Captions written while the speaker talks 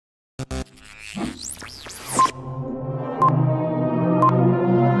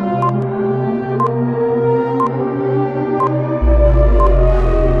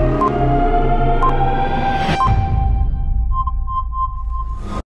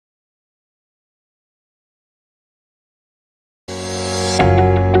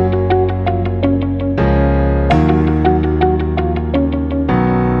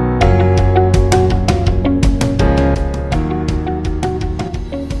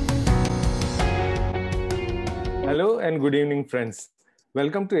and good evening, friends.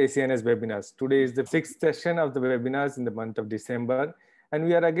 Welcome to ACNS webinars. Today is the sixth session of the webinars in the month of December, and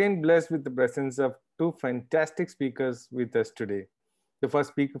we are again blessed with the presence of two fantastic speakers with us today. The first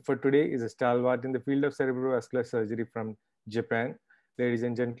speaker for today is a stalwart in the field of cerebrovascular surgery from Japan. Ladies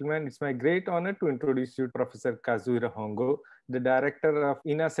and gentlemen, it's my great honor to introduce you to Professor Kazuhiro Hongo, the director of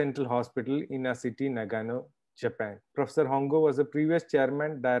Ina Central Hospital, Ina City, Nagano, Japan. Professor Hongo was the previous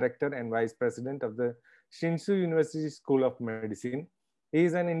chairman, director, and vice president of the Shinsu University School of Medicine. He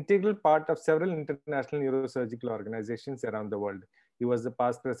is an integral part of several international neurosurgical organizations around the world. He was the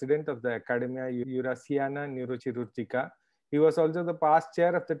past president of the Academia Eurasiana Neurochirurgica. He was also the past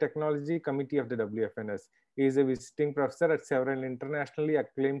chair of the Technology Committee of the WFNS. He is a visiting professor at several internationally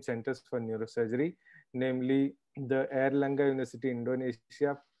acclaimed centers for neurosurgery, namely the Airlangga University,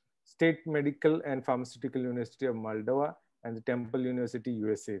 Indonesia, State Medical and Pharmaceutical University of Moldova, and the Temple University,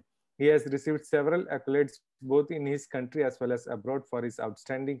 USA. He has received several accolades both in his country as well as abroad for his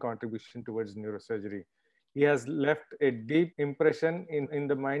outstanding contribution towards neurosurgery. He has left a deep impression in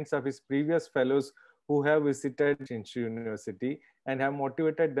the minds of his previous fellows who have visited Shinsu University and have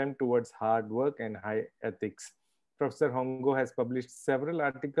motivated them towards hard work and high ethics. Professor Hongo has published several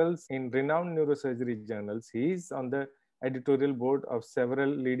articles in renowned neurosurgery journals. He is on the editorial board of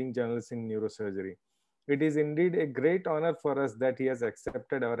several leading journals in neurosurgery. It is indeed a great honor for us that he has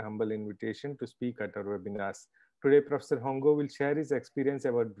accepted our humble invitation to speak at our webinars. Today, Professor Hongo will share his experience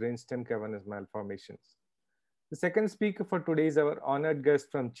about brainstem cavernous malformations. The second speaker for today is our honored guest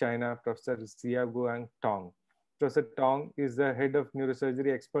from China, Professor Xiaoguang Tong. Professor Tong is the head of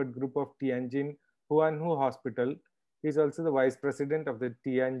neurosurgery expert group of Tianjin Huanhu Hospital. He is also the vice president of the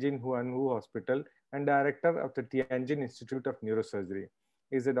Tianjin Huanhu Hospital and director of the Tianjin Institute of Neurosurgery.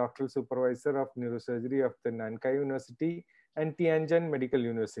 He is a doctoral supervisor of neurosurgery of the Nankai University and Tianjin Medical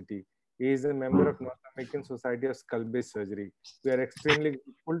University. He is a member of North American Society of Skull-Based Surgery. We are extremely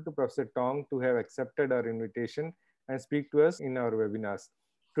grateful to Professor Tong to have accepted our invitation and speak to us in our webinars.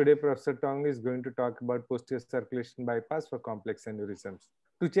 Today, Professor Tong is going to talk about posterior circulation bypass for complex aneurysms.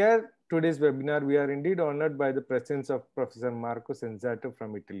 To chair today's webinar, we are indeed honored by the presence of Professor Marco Senzato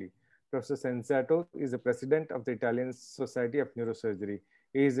from Italy. Professor Senzato is the president of the Italian Society of Neurosurgery.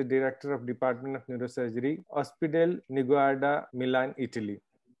 He is the director of Department of Neurosurgery, Ospedale Niguarda, Milan, Italy.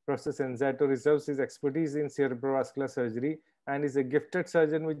 Professor Senzato reserves his expertise in cerebrovascular surgery and is a gifted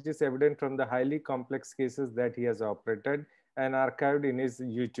surgeon, which is evident from the highly complex cases that he has operated and archived in his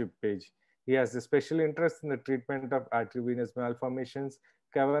YouTube page. He has a special interest in the treatment of arteriovenous malformations,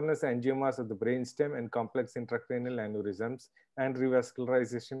 cavernous angiomas of the brainstem, and complex intracranial aneurysms and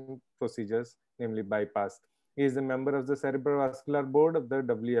revascularization procedures, namely bypass. He is a member of the Cerebrovascular Board of the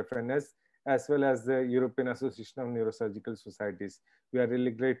WFNS, as well as the European Association of Neurosurgical Societies. We are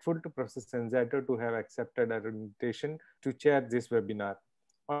really grateful to Professor Senzato to have accepted our invitation to chair this webinar.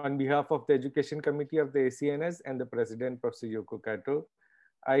 On behalf of the Education Committee of the ACNS and the President, Professor Yoko Kato,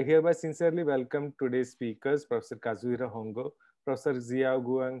 I hereby sincerely welcome today's speakers, Professor Kazuhiro Hongo, Professor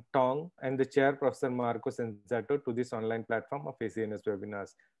Xiaoguang Tong, and the chair, Professor Marco Senzato, to this online platform of ACNS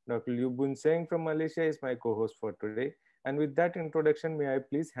webinars. Dr. Liu Bun Seng from Malaysia is my co-host for today. And with that introduction, may I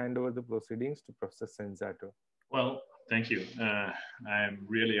please hand over the proceedings to Professor Senzato. Well, thank you. I'm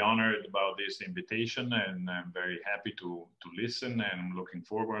really honored about this invitation, and I'm very happy to listen, and I'm looking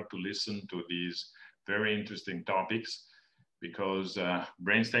forward to listen to these very interesting topics, because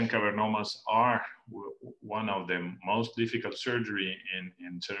brainstem cavernomas are one of the most difficult surgery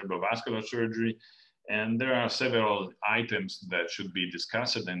in cerebrovascular surgery. And there are several items that should be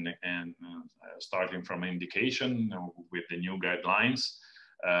discussed, and starting from indication with the new guidelines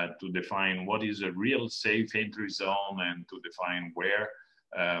to define what is a real safe entry zone, and to define where,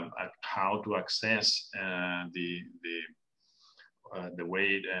 how to access the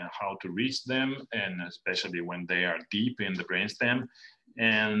way how to reach them, and especially when they are deep in the brainstem.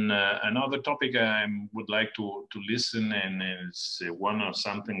 And another topic I would like to listen, and it's one of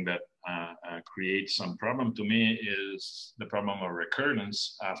something that creates some problem to me, is the problem of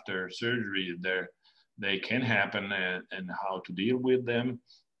recurrence after surgery. They can happen, and how to deal with them.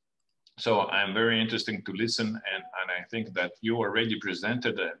 So I'm very interested to listen, and I think that you already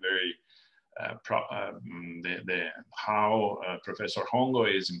presented a very how Professor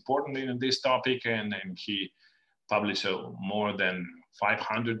Hongo is important in this topic, and he published more than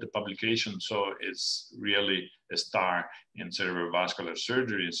 500 publications, so it's really a star in cerebrovascular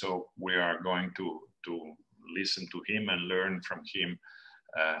surgery. So we are going to listen to him and learn from him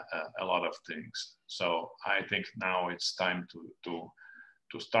a lot of things. So I think now it's time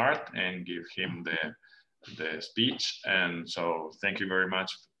to start and give him the speech. And so thank you very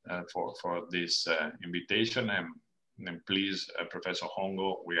much for this invitation, and And please, Professor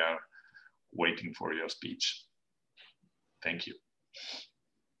Hongo, we are waiting for your speech. Thank you.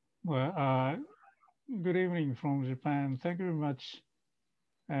 Well, good evening from Japan. Thank you very much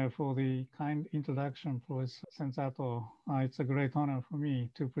for the kind introduction, Professor Sensato. It's a great honor for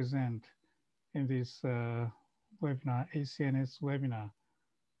me to present in this webinar, ACNS webinar.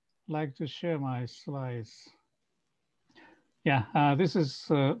 I'd like to share my slides. Yeah, this is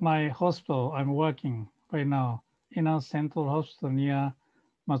my hospital I'm working right now in a central hospital near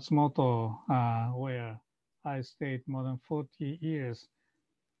Matsumoto, where I stayed more than 40 years.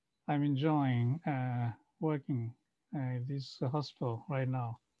 I'm enjoying working in this hospital right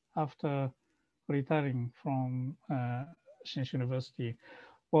now after retiring from Shinshu University.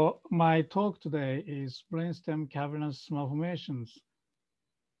 Well, my talk today is brainstem cavernous malformations,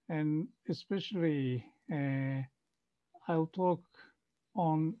 and especially I'll talk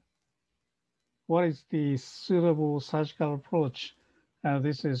on what is the suitable surgical approach.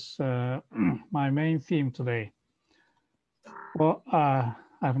 This is my main theme today. Well, I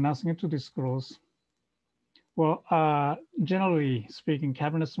have nothing to disclose. Well, generally speaking,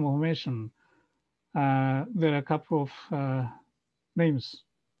 cavernous malformation, there are a couple of names.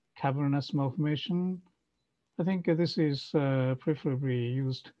 Cavernous malformation, I think this is preferably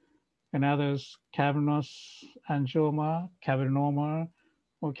used, and others, cavernous angioma, cavernoma,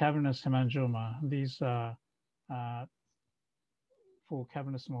 or cavernous hemangioma. These are for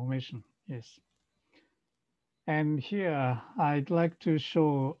cavernous malformation, yes. And here I'd like to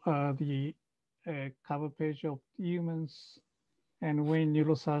show the cover page of Humans and Wayne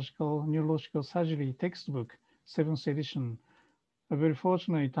Neurological Surgery textbook, 7th edition. Very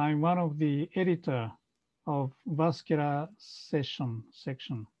I'm one of the editor of vascular section.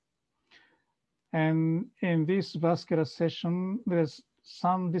 And in this vascular section, there's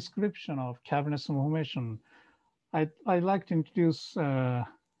some description of cavernous malformation. I'd like to introduce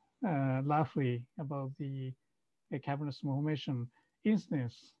roughly about the cavernous malformation.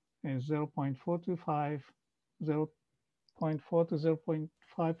 Incidence is 0.425, 0.4 to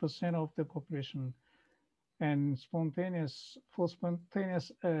 0.5% of the population. And for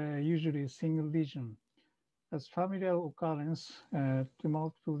spontaneous, usually single lesion. As familial occurrence to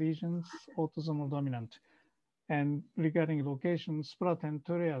multiple lesions, autosomal dominant. And regarding location,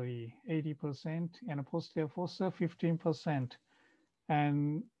 supratentorially 80%, and posterior fossa 15%.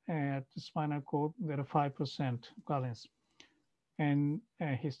 And at the spinal cord, there are 5% occurrence. And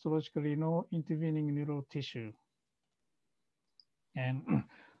histologically, no intervening neural tissue. And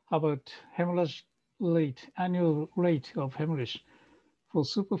how about hemorrhage rate, annual rate of hemorrhage? For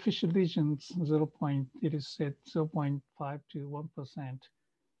superficial lesions, it is said 0.5 to 1%.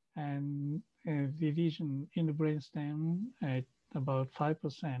 And the lesion in the brainstem at about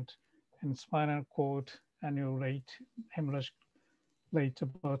 5%. And spinal cord annual rate, hemorrhage rate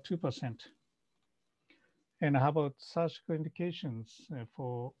about 2%. And how about surgical indications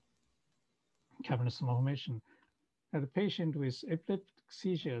for cavernous malformation? The patient with epileptic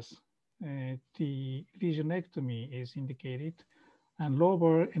seizures, the lesionectomy is indicated, and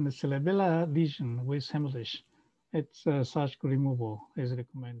lobar and the cerebellar lesion with hemorrhage, it's surgical removal is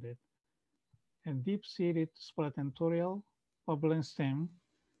recommended. And deep-seated supratentorial or brainstem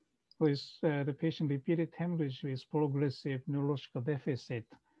with the patient repeated hemorrhage with progressive neurological deficit,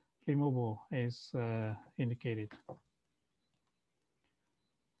 removal is indicated.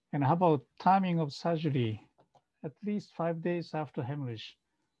 And how about timing of surgery? At least 5 days after hemorrhage.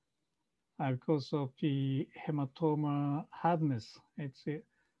 Because of the hematoma hardness, it's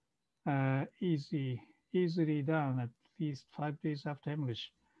easily done at least 5 days after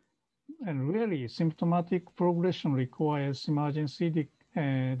hemorrhage. And really, symptomatic progression requires emergency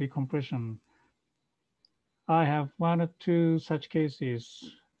decompression. I have 1 or 2 such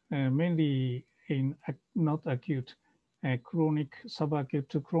cases, mainly in not acute, chronic, subacute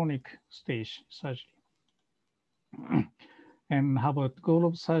to chronic stage surgery. And how about goal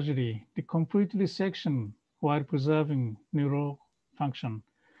of surgery? The complete resection while preserving neural function.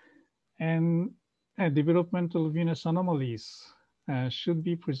 And developmental venous anomalies should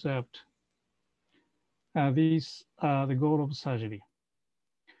be preserved. These are the goal of surgery.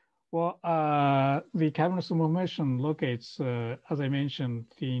 Well, the cavernous malformation locates, as I mentioned,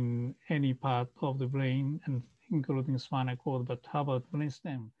 in any part of the brain, and including spinal cord, but how about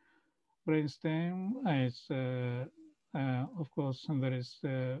brainstem? Brainstem is of course, and there is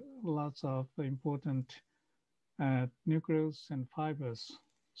lots of important nucleus and fibers.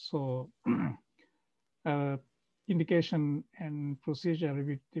 So indication and procedure are a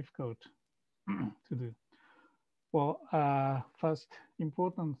bit difficult to do. Well, first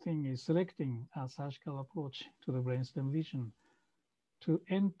important thing is selecting a surgical approach to the brainstem lesion to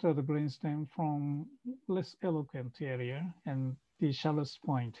enter the brainstem from less eloquent area and the shallowest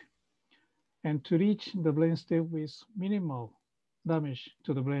point, and to reach the brainstem with minimal damage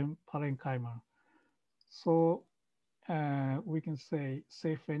to the brain parenchyma. So we can say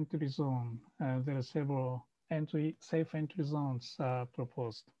safe entry zone. There are several safe entry zones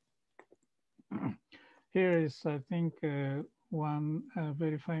proposed. Here is, I think, one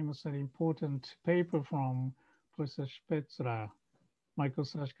very famous and important paper from Professor Spetzler,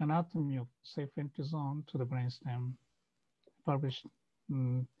 Microsurgical Anatomy of Safe Entry Zone to the Brainstem, published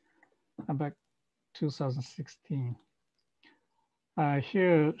back 2016.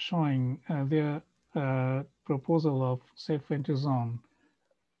 Here showing their proposal of safe entry zone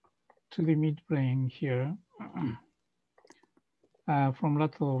to the midbrain here from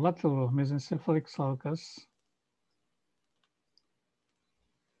lateral mesencephalic sulcus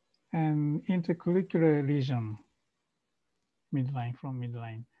and intercurricular lesion midline from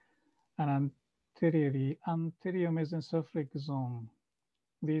midline, and anterior mesencephalic zone.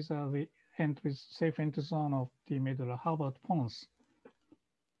 These are the entries, safe entry zone of the medulla. How about pons?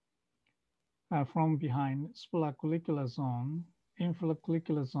 From behind, splenocollicular zone,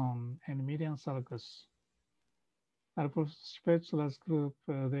 infracollicular zone, and median sulcus. Professor Spetzler's group,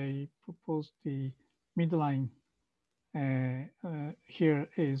 they proposed the midline. Here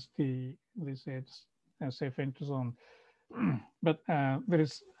is the safe entry zone. But there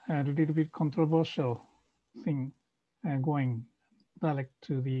is a little bit controversial thing going direct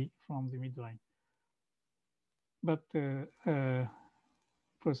to from the midline. But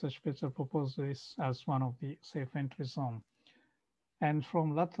Professor Spitzer proposed this as one of the safe entry zone. And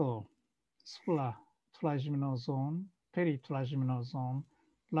from lateral, trigeminal zone, peritrigeminal zone,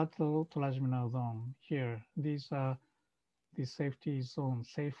 lateral trigeminal zone. Here, these are the safety zone,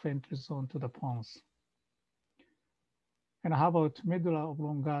 safe entry zone to the pons. And how about medulla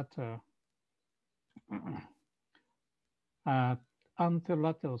oblongata?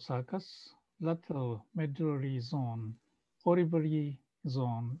 Anterolateral sulcus, lateral medullary zone, orbital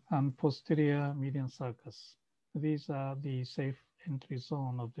zone, and posterior median sulcus. These are the safe entry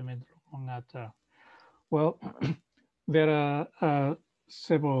zone of the medulla oblongata. Well, there are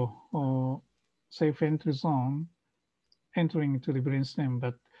several safe entry zone entering into the brainstem,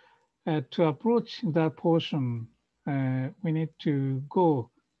 but to approach that portion, we need to go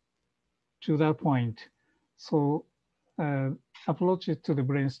to that point. So approaches to the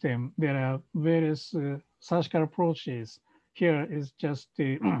brainstem, there are various surgical approaches. Here is just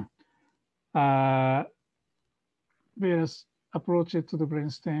the various approaches to the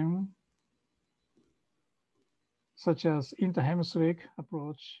brainstem, such as interhemispheric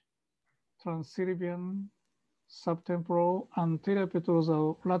approach, transcerebrian, subtemporal, anterior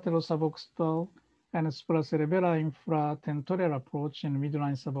petrosal, lateral suboccipital, and supracerebellar infratentorial approach in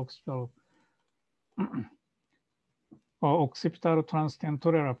midline suboccipital, or occipital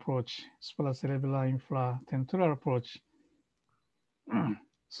transtentorial approach, supracerebellar infratentorial approach.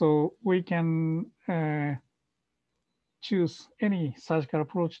 So we can choose any surgical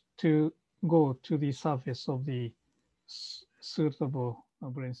approach to go to the surface of the suitable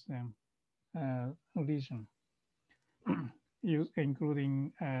brainstem lesion,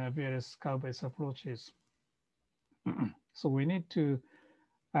 including various curve-based approaches. So we need to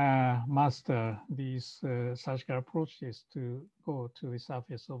master these surgical approaches to go to the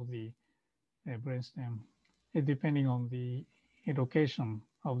surface of the brainstem, depending on the location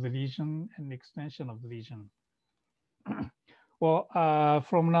of the lesion and extension of the lesion. Well,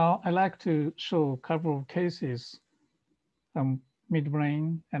 from now, I like to show a couple of cases,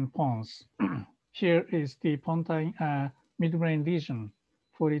 midbrain and pons. Here is the pontine midbrain lesion.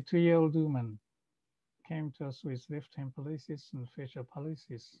 42-year-old woman came to us with left hand paralysis and facial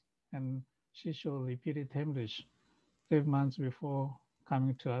paralysis, and she showed repeated hemorrhage 12 months before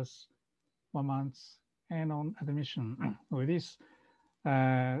coming to us, 1 month, and on admission. With this,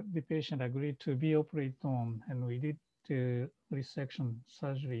 the patient agreed to be operated on, and we did resection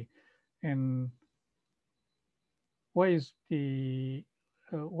surgery. And what is the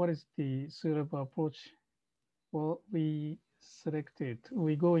suitable approach? Well, we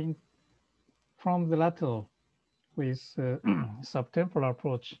go in from the lateral with subtemporal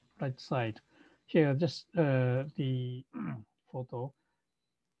approach, right side. Here, just the photo,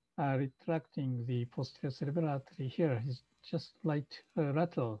 retracting the posterior cerebral artery. Here is just light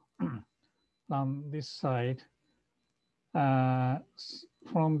lateral on this side.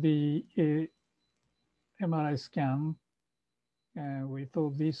 From the MRI scan, we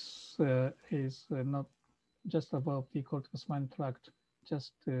thought this is not just above the corticospinal tract,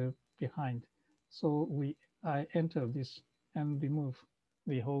 just behind. So I enter this and remove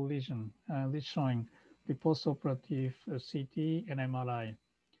the whole lesion. This showing the postoperative CT and MRI.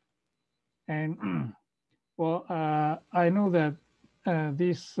 And well, I know that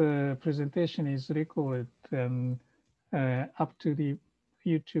this presentation is recorded up to the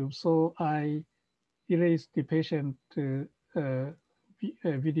YouTube. So I erased the patient video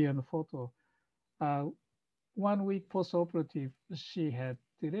and photo. 1 week post-operative, she had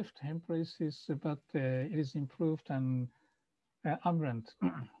the left hand braces, but it is improved and ambulant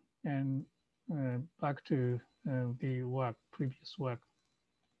and back to the work, previous work.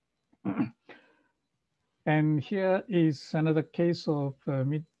 And here is another case of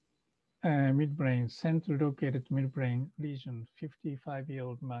midbrain, centrally located midbrain lesion.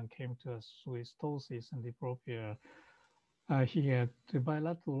 55-year-old man came to us with ptosis and diplopia. He had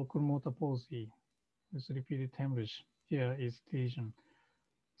bilateral locomotor palsy with repeated hemorrhage. Here is the lesion.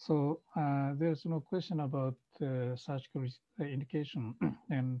 So there's no question about surgical indication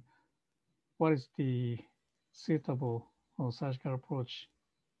and what is the suitable surgical approach.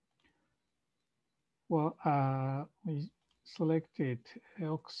 Well, we selected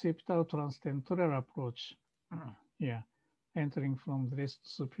occipital transtentorial approach here, entering from the left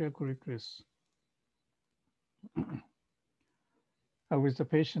superior coracoids with the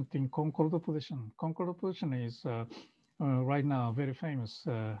patient in concord position. Concord position is right now very famous,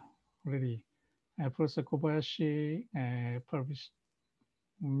 really. Professor Kobayashi published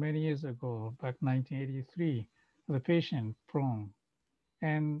many years ago, back 1983, the patient prone,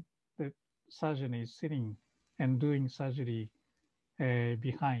 and the surgeon is sitting and doing surgery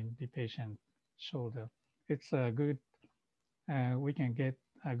behind the patient shoulder. It's a good, we can get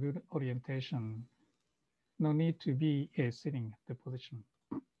a good orientation. No need to be sitting the position.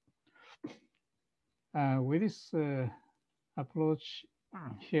 With this approach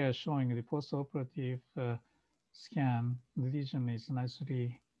here showing the post-operative scan, the lesion is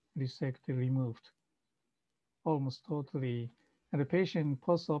nicely resected, removed, almost totally. And the patient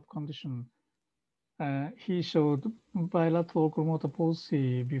post-op condition, he showed bilateral locomotor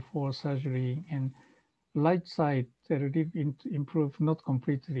palsy before surgery, and right side did improve, not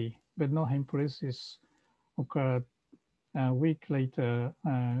completely, but no hemorrhages occurred. A week later,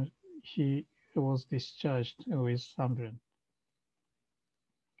 he was discharged with ambulance.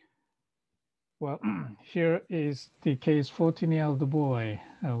 Well, here is the case 14-year-old boy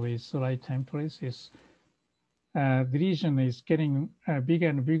with right hemorrhages. The lesion is getting bigger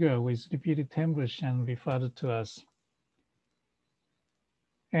and bigger with repeated hemorrhage and referred to us.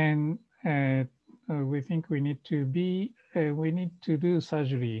 And we think we need to do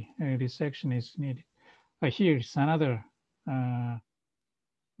surgery. Resection is needed. Here is another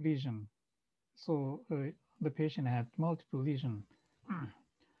lesion. So the patient had multiple lesions.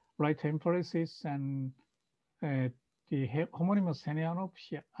 Right hemorrhages and the homonymous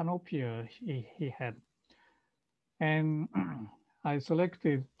anopia he had. And I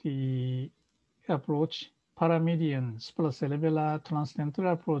selected the approach, paramedian splenocerebellar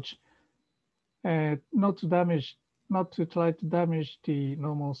transtentorial approach, not to try to damage the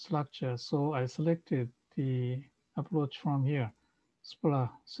normal structure. So I selected the approach from here,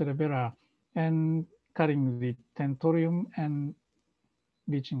 splenocerebellar, and cutting the tentorium and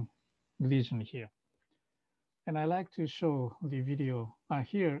reaching the lesion here. And I like to show the video.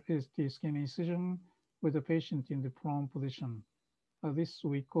 Here is the skin incision with the patient in the prone position. This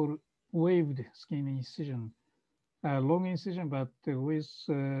we call waved skin incision. Long incision, but with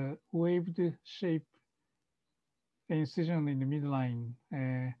waved shape incision in the midline.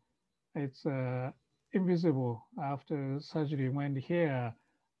 It's invisible after surgery when the hair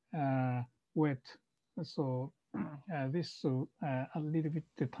wet. So this a little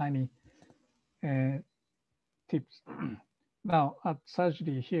bit tiny tips. Now at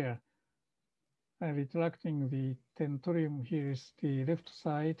surgery here, retracting the tentorium, here is the left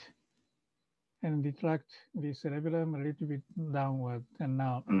side, and retract the cerebellum a little bit downward, and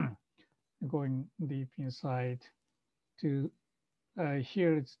now going deep inside to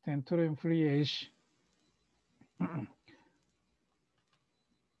here it's tentorium free edge.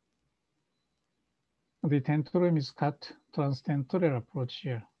 The tentorium is cut, transtentorial approach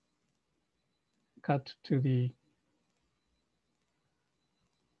here, cut to the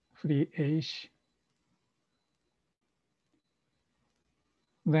free edge.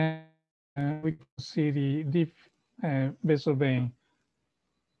 Then we can see the deep basal vein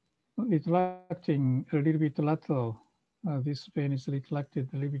retracting a little bit lateral. This vein is retracted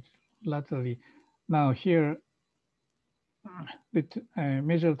a little bit laterally. Now here, the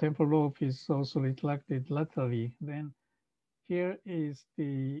major temporal lobe is also retracted laterally. Then here is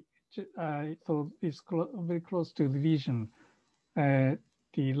the, I thought it's very close to the lesion, the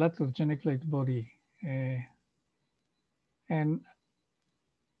lateral geniculate body. And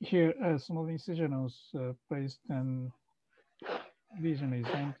here a small incision was placed and lesion is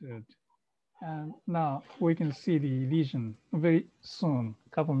entered. And now we can see the lesion very soon, a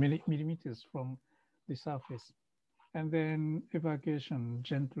couple millimeters from the surface. And then evacuation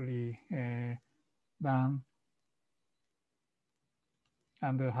gently done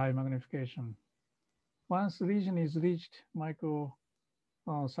under high magnification. Once the lesion is reached, micro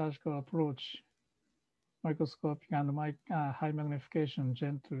surgical approach, microscopic and high magnification,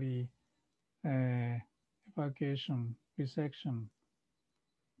 gently evacuation, resection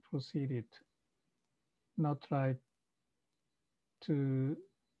proceeded. Not try to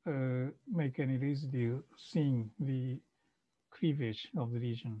make any residue, seeing the cleavage of the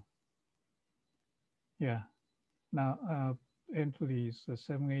lesion. Yeah, now entry is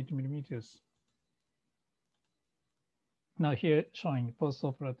 7-8 millimeters. Now here showing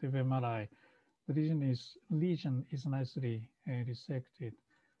post-operative MRI, the lesion is nicely resected.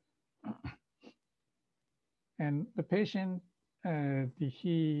 And the patient,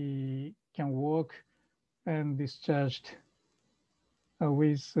 he can walk and discharged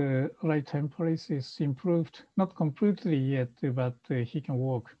with right hemolysis improved, not completely yet, but he can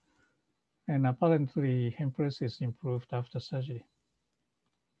walk. And apparently hemolysis improved after surgery.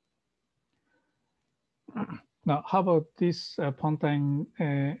 Now, how about this pontine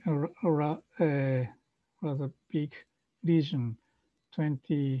rather big lesion,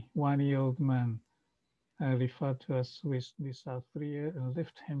 21-year-old man referred to us with this arterial and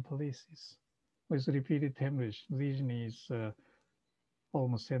left hemolysis with repeated hemorrhage. Lesion is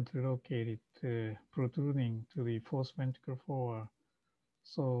almost centrally located, protruding to the fourth ventricle forward.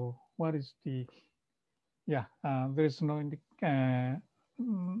 So what is the, yeah, there's no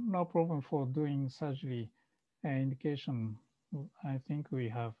problem for doing surgery indication, I think we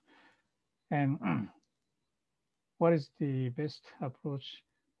have. And what is the best approach?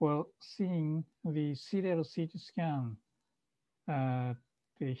 Well, seeing the serial CT scan,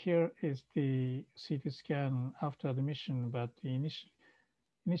 here is the CT scan after admission, but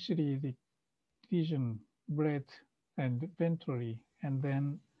initially the lesion bled and ventrally, and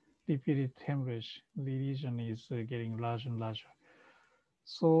then repeated hemorrhage. The lesion is getting larger and larger.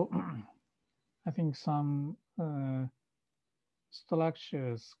 So I think some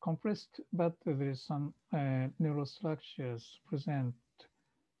structures compressed, but there is some neurostructures present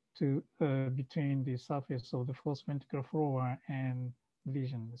to between the surface of the fourth ventricular floor and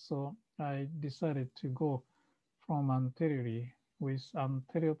lesion. So I decided to go from anteriorly with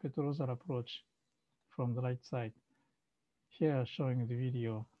anterior petrosal approach from the right side. Here showing the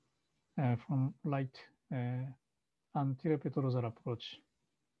video from right anterior petrosal approach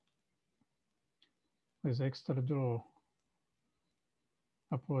with extradural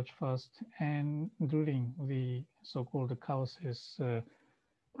approach first and drilling the so-called Causes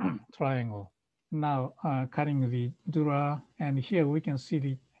triangle. Now cutting the dura, and here we can see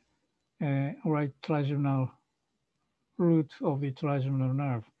the right trigeminal root of the trigeminal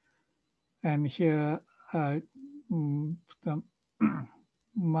nerve. And here the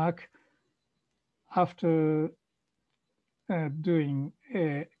mark after doing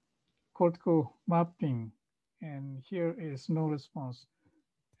a cortical mapping, and here is no response.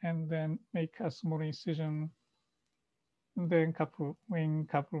 And then make a small incision, and then couple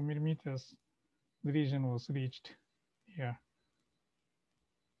millimeters, the lesion was reached here.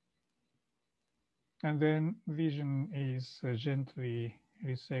 And then lesion is gently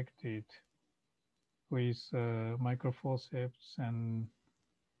resected with microforceps and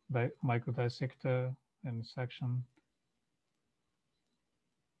microdissector and section.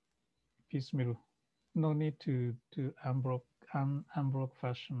 Piecemeal, no need to do unbroke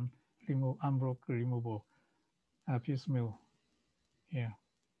fashion, unbroke removal, piecemeal here.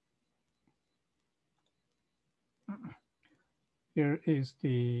 Here is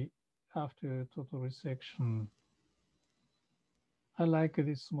the after total resection. I like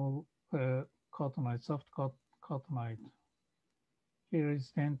this small cotonite, soft cotonite. Here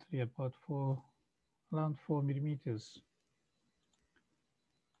is the entry about around 4 millimeters.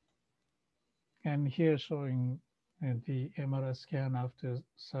 And here showing the MRI scan after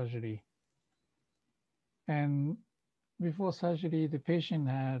surgery. And before surgery, the patient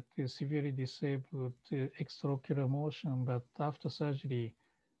had a severely disabled extraocular motion, but after surgery,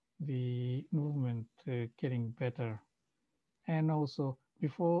 the movement getting better. And also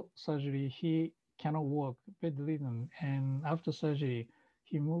before surgery, he cannot walk, bedridden, and after surgery,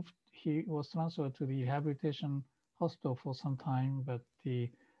 he was transferred to the rehabilitation hospital for some time, but the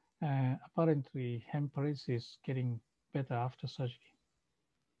apparently hem paralysis getting better after surgery.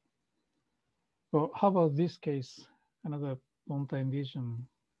 Well, how about this case? Another long-time lesion.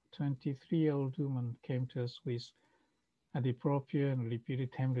 23-year-old woman came to us with a diplopia and repeated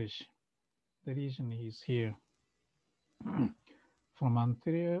hemorrhage. The lesion is here. From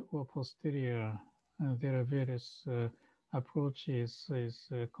anterior or posterior, there are various approaches is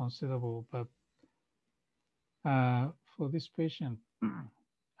considerable, but for this patient,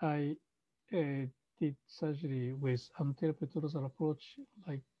 I did surgery with anterior petrosal approach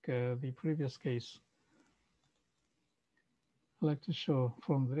like the previous case. I'd like to show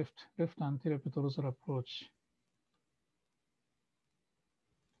from the left anterior petrosal approach.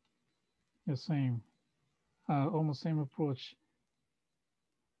 The same, almost same approach.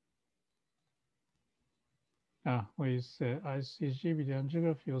 With ICG video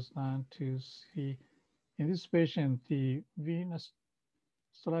angiography was done to see in this patient the venous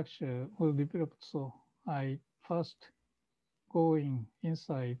structure will develop. So I first going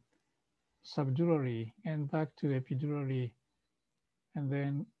inside subdurally and back to epidurally, and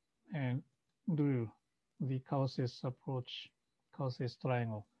then do the causes approach, causes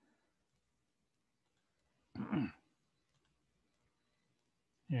triangle.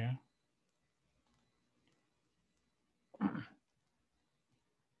 Yeah.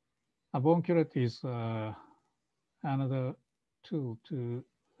 A bone curette is another tool to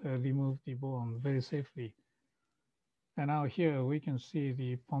remove the bone very safely. And now here we can see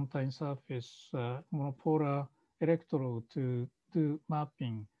the pontine surface monopolar electrode to do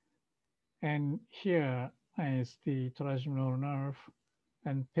mapping. And here is the trigeminal nerve,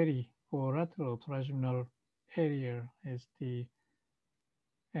 and peri or lateral trigeminal area is the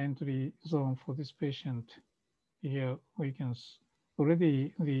entry zone for this patient. Here we can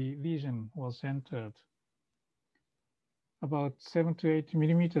already the lesion was entered about 7 to 8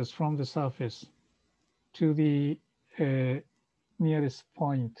 millimeters from the surface to the nearest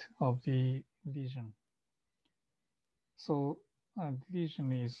point of the lesion. So the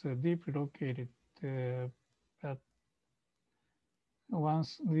lesion is deeply located, but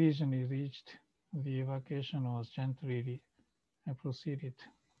once the lesion is reached, the evacuation was gently proceeded.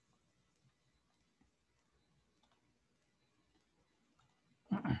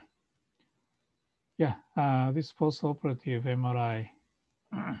 Yeah, this post-operative MRI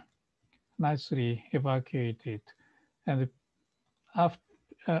nicely evacuated, and after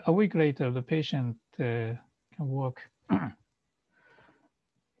a week later, the patient can walk.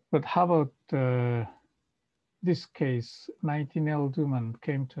 But how about this case? 19-year-old woman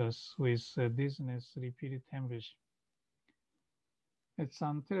came to us with dizziness, repeated hemorrhage. It's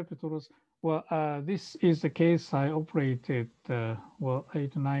anterior petrosal. Well, this is the case I operated 8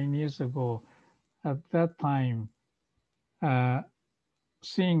 to 9 years ago. At that time,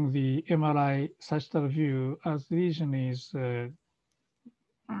 seeing the MRI sagittal view as the lesion is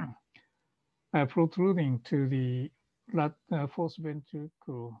protruding to the fourth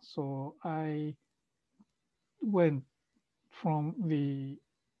ventricle. So I went from the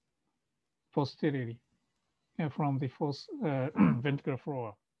posteriorly, from the fourth ventricular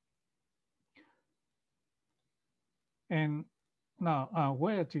floor. And now,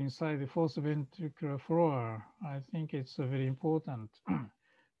 where to inside the fourth ventricular floor, I think it's very important.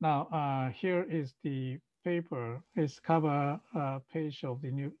 Now, here is the paper, it's cover page of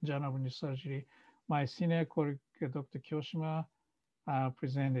the new Journal of Neurosurgery. My senior colleague, Dr. Kyoshima,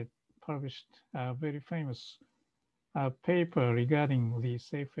 presented, published a very famous paper regarding the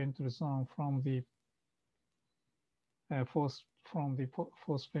safe entry zone from the fourth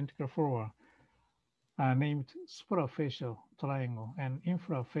ventricular floor. Named suprafacial triangle and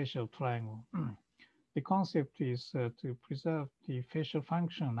infrafacial triangle. The concept is to preserve the facial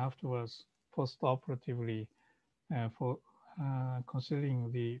function afterwards, post-operatively, for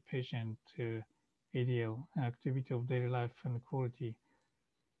considering the patient ideal activity of daily life and quality.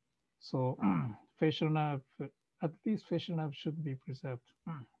 So facial nerve, at least facial nerve should be preserved.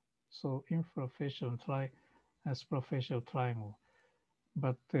 So infrafacial and suprafacial triangle.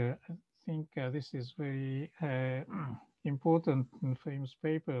 But I think this is very important and famous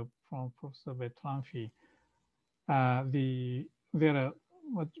paper from Professor Betranfi. There are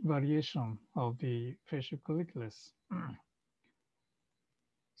much variation of the facial colliculus.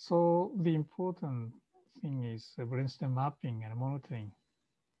 So the important thing is Brainstem mapping and monitoring.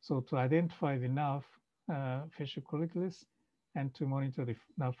 So to identify the nerve facial colliculus and to monitor the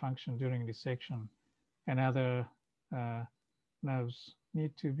nerve function during dissection, and other nerves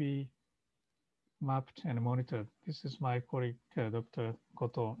need to be mapped and monitored. This is my colleague, Dr.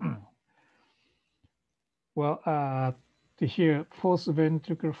 Koto. Well, here, forced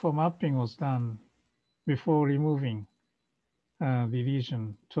ventricular flow mapping was done before removing the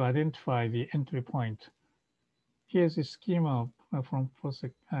lesion to identify the entry point. Here's a schema from Fossa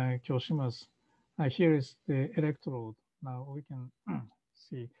Kyoshima's. Here is the electrode. Now we can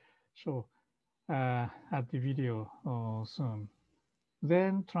show at the video soon.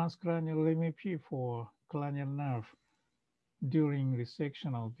 Then transcranial MEP for cranial nerve during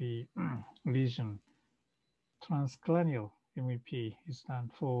resection of the lesion. Transcranial MEP is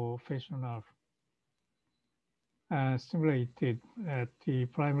done for facial nerve. Stimulated at the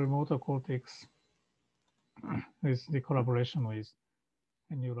primary motor cortex with the collaboration with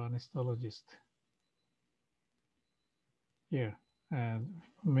a neuroanesthetologist. Here,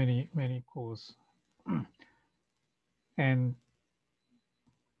 many cause. And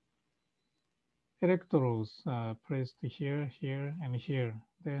electrodes placed here, here, and here.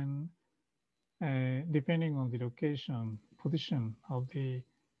 Then, depending on the location, position of the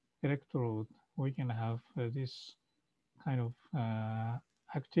electrode, we can have this kind of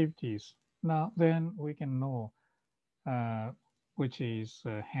activities. Now, then we can know which is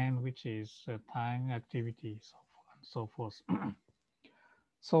hand, which is tongue activity, so forth and so forth.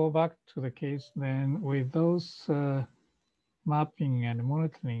 So back to the case, then with those mapping and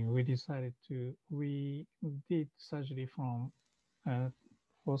monitoring, we did surgery from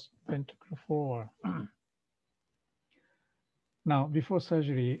forced ventricular forward. Now, before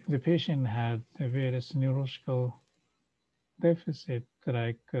surgery, the patient had various neurological deficit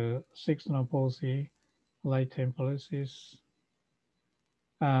like sixth-nerve palsy, light paralysis,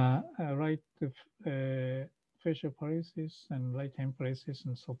 right facial paralysis, and light paralysis,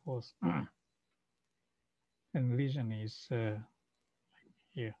 and so forth. And lesion is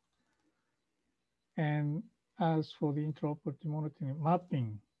here. And as for the intraoperative monitoring,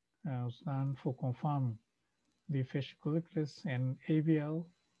 mapping was done for confirming the facial colliculus and ABL,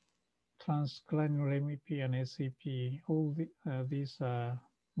 transcranial MEP, and SCP. All these are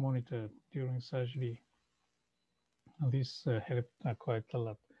monitored during surgery. And this helped quite a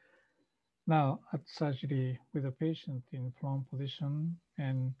lot. Now, at surgery with a patient in prone position,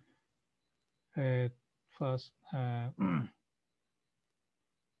 and first,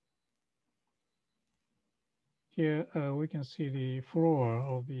 here we can see the floor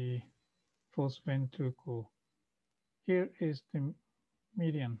of the forced ventricle. Here is the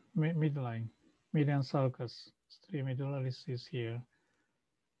midline, median sulcus, stria medullaris is here.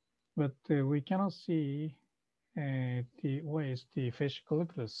 But we cannot see where is the facial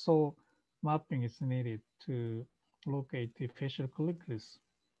colliculus. So mapping is needed to locate the facial colliculus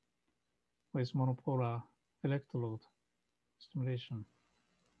with monopolar electrode stimulation.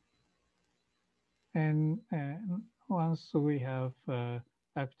 And once we have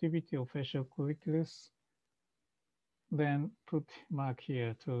activity of facial colliculus, then put mark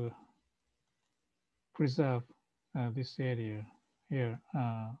here to preserve this area. Here,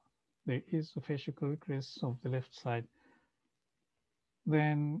 there is a facial colliculus of the left side.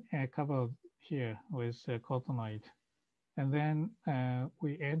 Then covered here with cottonoid. And then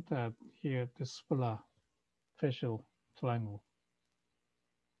we entered here the spular facial triangle.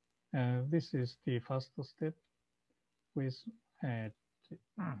 This is the first step with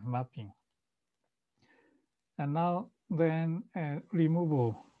mapping. And now then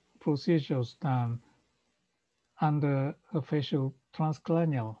removal procedures done under a facial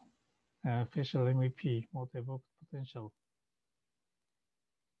transcranial facial MEP, multi-evoked potential.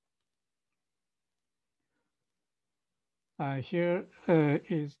 Here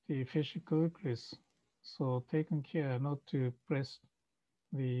is the facial colliculus. So taking care not to press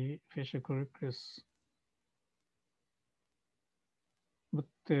the facial colliculus. But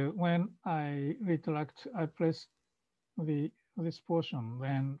when I retract, I press this portion,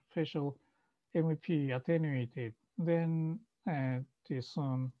 then facial MEP attenuated. Then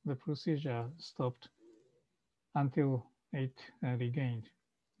soon the procedure stopped until it regained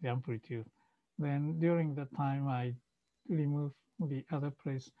the amplitude. Then during that time, I remove the other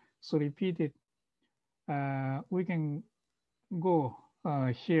place. So repeated, we can go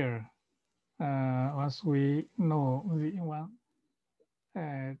here once we know the one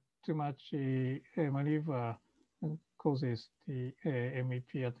too much maneuver causes the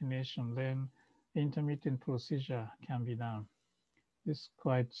MEP attenuation, then intermittent procedure can be done. It's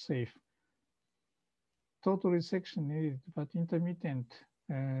quite safe. Total resection needed, but intermittent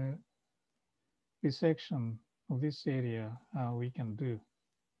resection of this area we can do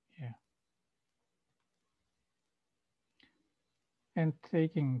here. and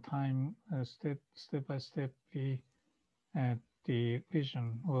taking time step by step, the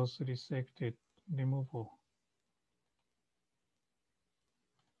lesion was resected, removal.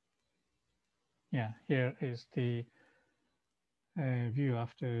 Yeah, here is the view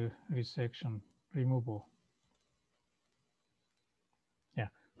after resection, removal. Yeah.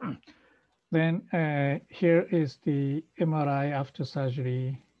 Then here is the MRI after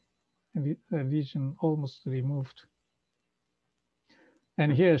surgery, the lesion almost removed.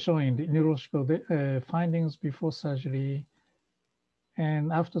 And here showing the neurological findings before surgery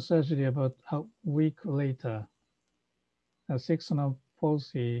and after surgery about a week later. Sectional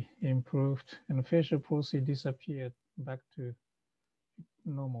palsy improved and facial palsy disappeared back to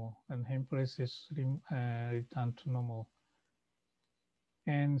normal, and hemiplegia returned to normal.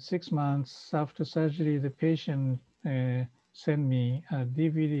 And 6 months after surgery, the patient sent me a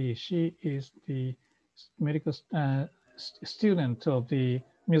DVD. She is the medical student of the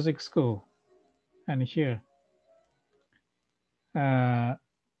music school. And here,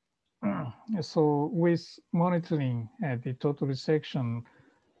 so with monitoring the total resection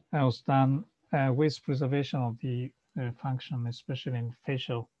was done with preservation of the function, especially in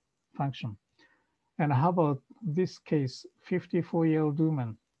facial function. And how about this case, 54-year-old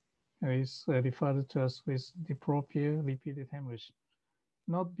woman is referred to us with diplopia, repeated hemorrhage.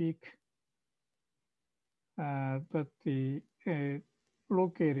 Not big, but the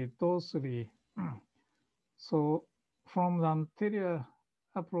located dorsally. So from the anterior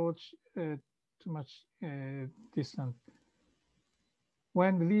approach, too much distant.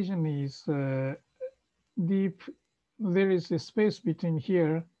 When the lesion is deep, there is a space between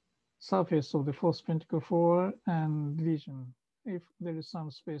here, surface of the fourth ventricle floor and lesion. If there is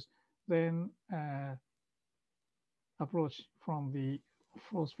some space, then approach from the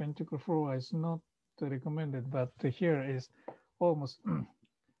fourth ventricle floor is not recommended, but here is almost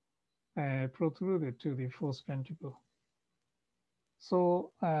protruded to the fourth ventricle.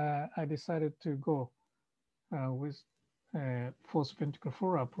 So I decided to go with fourth ventricle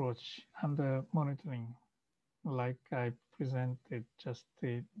floor approach under monitoring, like I presented just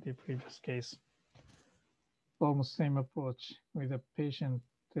the previous case. Almost same approach with a patient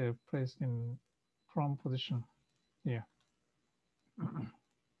placed in prone position here.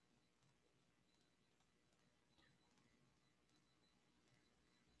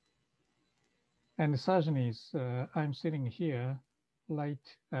 And the surgeon is, I'm sitting here,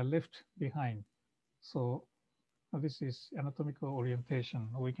 left behind. So this is anatomical orientation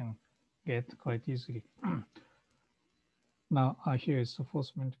we can get quite easily. Now here is the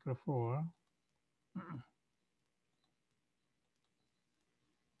fourth ventricle floor.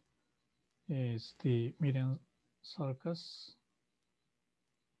 Is the median sulcus.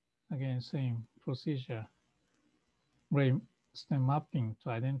 Again, same procedure. Brainstem mapping to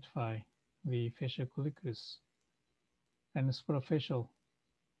identify the facial colliculus, and the suprafacial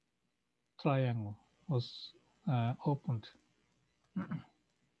triangle was opened.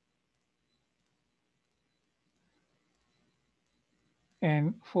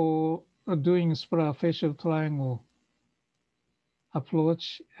 And for doing suprafacial triangle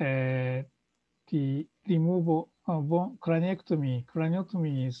approach, the removal of bone craniectomy.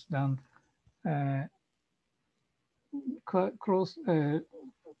 Craniotomy is done close,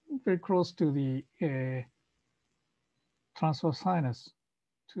 very close to the transverse sinus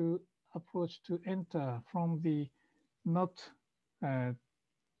to approach to enter from the not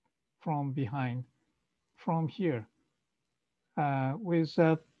from behind, from here, with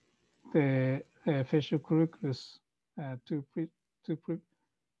the facial colliculus to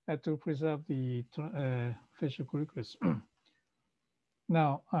preserve the facial colliculus.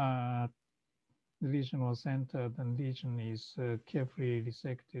 Now, the lesion was entered, and lesion is carefully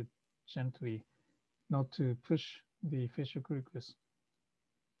resected gently, not to push the facial colliculus.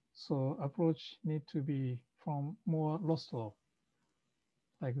 So approach need to be from more rostral,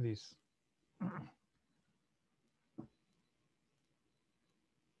 like this.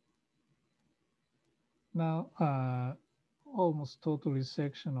 Now, almost total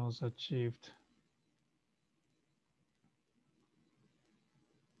resection was achieved.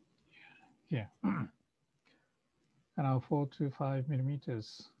 Here. And now 4 to 5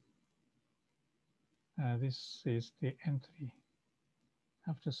 millimeters. This is the entry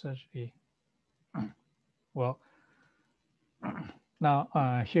after surgery. Well, now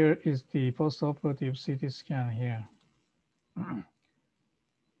here is the post-operative CT scan here.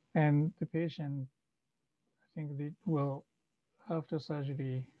 And the patient, I think, did well after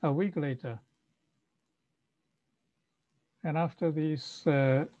surgery a week later. And after this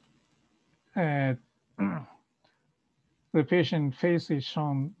the patient face is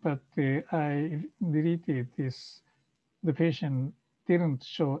shown, but I deleted this. The patient didn't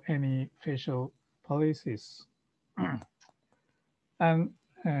show any facial paresis and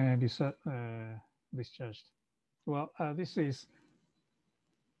discharged. Well, this is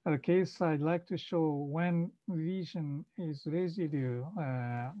a case I'd like to show when lesion is residue.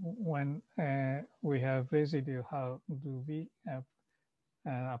 When we have residue, how do we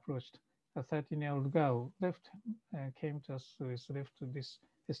approach? A 13-year-old girl came to us with left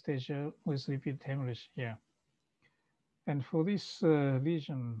dysphagia with repeat hemorrhage here. And for this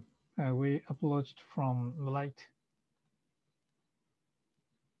lesion, we approached from the right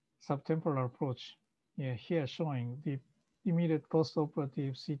subtemporal approach. Here showing the immediate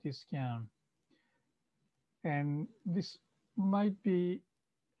post-operative CT scan. And this might be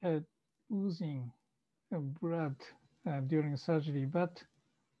oozing blood during surgery, but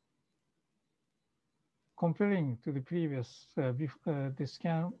comparing to the previous the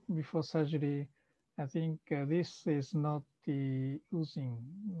scan before surgery, I think this is not the oozing.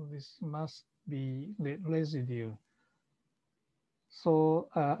 This must be the residue. So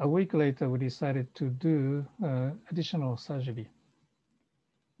a week later, we decided to do additional surgery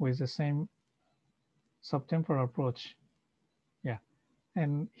with the same subtemporal approach. Yeah,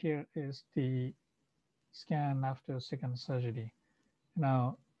 and here is the scan after second surgery.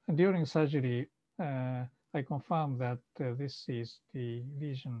 Now, during surgery, I confirmed that this is the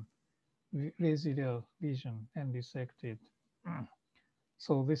lesion, residual lesion, and dissected.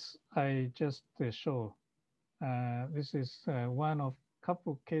 So this I just show. This is one of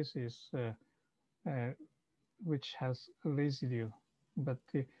couple cases which has residue, but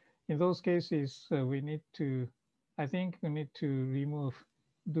in those cases we need to, I think we need to remove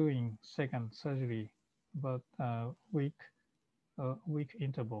doing second surgery, but week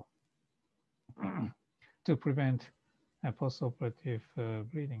interval to prevent postoperative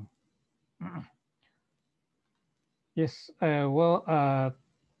bleeding. Yes, well.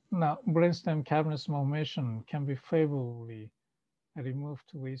 Now, brainstem cavernous malformation can be favorably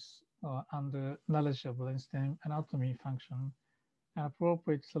removed with under knowledge of brainstem anatomy function, and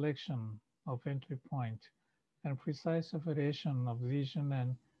appropriate selection of entry point, and precise evaluation of lesion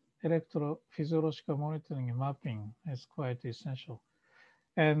and electrophysiological monitoring and mapping is quite essential.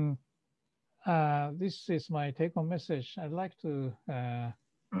 And this is my take-home message. I'd like to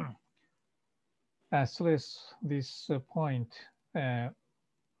stress this point.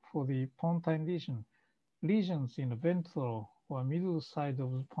 For the pontine lesion, lesions in the ventral or middle side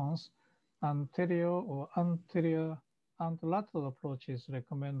of the pons, anterior or anterior and lateral approach is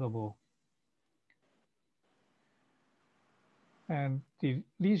recommendable. And the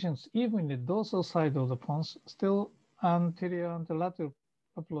lesions, even in the dorsal side of the pons, still anterior and lateral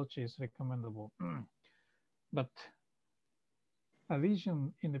approach is recommendable. But a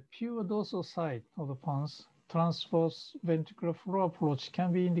lesion in the pure dorsal side of the pons, transverse ventricular flow approach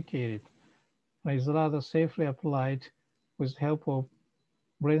can be indicated and is rather safely applied with help of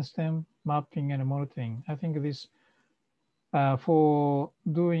brainstem mapping and monitoring. I think this for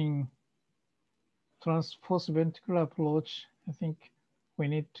doing transverse ventricular approach, I think we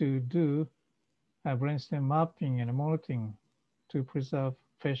need to do brainstem mapping and monitoring to preserve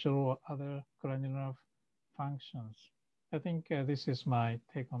facial or other cranial nerve functions. I think this is my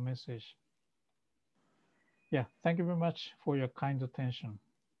take-home message. Yeah, thank you very much for your kind attention.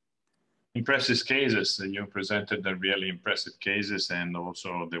 Impressive cases. You presented the really impressive cases, and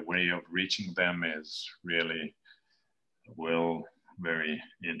also the way of reaching them is really, well, very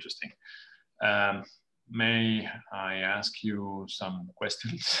interesting. May I ask you some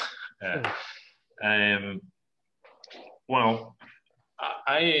questions? Sure. Well,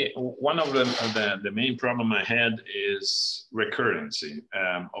 one of the main problem I had is recurrency.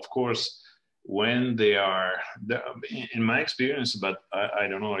 Of course, when they are, in my experience, but I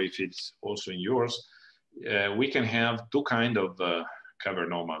don't know if it's also in yours, we can have two kind of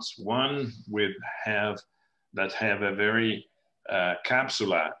cavernomas. One that have a very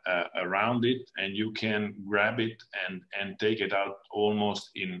capsula around it, and you can grab it and take it out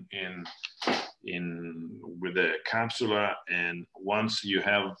almost in with the capsula, and once you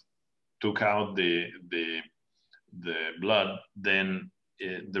have took out the blood, then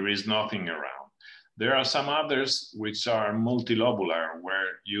there is nothing around. There are some others which are multilobular,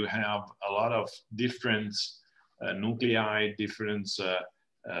 where you have a lot of different nuclei, different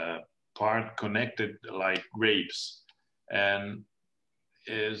part connected like grapes. And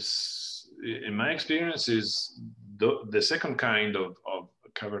in my experience, is the second kind of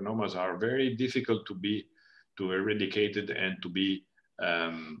cavernomas are very difficult to be eradicated and to be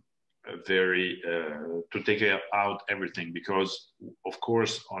to take out everything, because of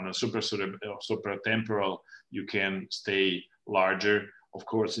course on a supratemporal you can stay larger. Of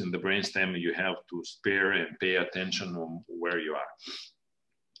course in the brainstem you have to spare and pay attention on where you are.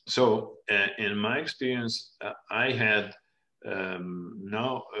 So in my experience, I had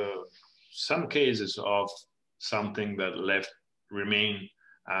now some cases of something that remain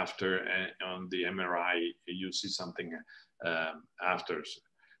after on the MRI. You see something after.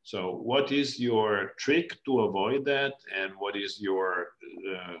 So what is your trick to avoid that, and what is your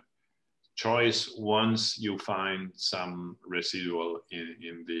choice once you find some residual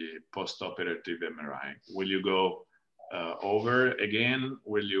in the post-operative MRI? Will you go over again?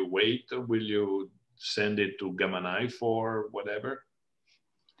 Will you wait? Will you send it to gamma knife or whatever?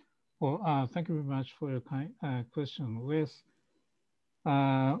 Well, thank you very much for your question. With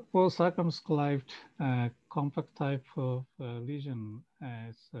well, circumscribed compact type of lesion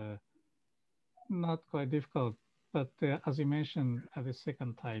is not quite difficult, but as you mentioned, the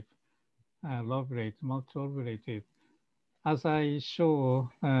second type, lobulate, multi-lobulated, as I showed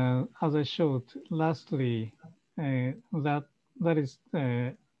lastly, that is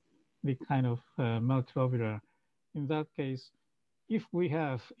the kind of multilobular. In that case, if we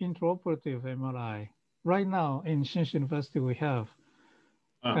have intraoperative MRI, right now in Shinshu University we have,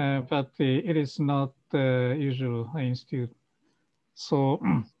 but it is not the usual institute. So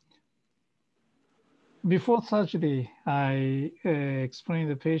before surgery, I explained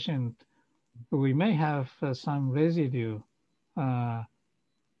the patient we may have some residue.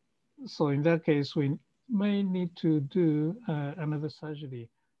 So in that case, we may need to do another surgery.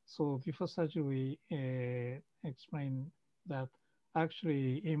 So before surgery, we explain that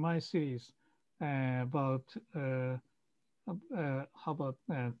actually in my series, about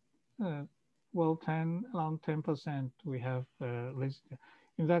well, around 10% we have residue.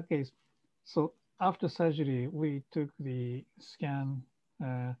 In that case, so after surgery, we took the scan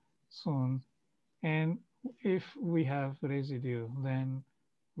soon, and if we have residue, then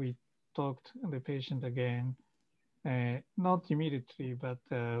we talked to the patient again, not immediately, but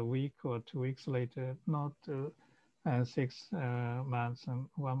a week or 2 weeks later, not 6 months and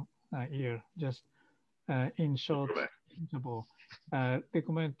 1 year, just in short interval,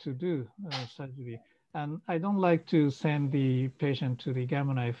 recommend to do surgery. And I don't like to send the patient to the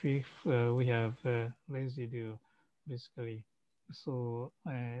gamma knife if we have residue, basically. So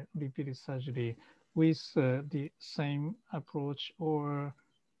repeated surgery with the same approach, or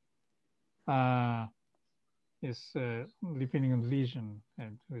is depending on the lesion,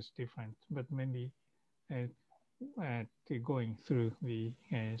 and it's different, but mainly going through the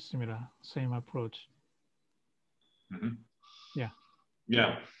same approach. Mm-hmm. Yeah.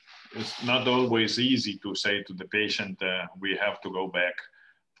 Yeah, it's not always easy to say to the patient, we have to go back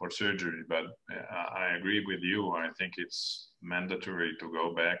for surgery, but I agree with you. I think it's mandatory to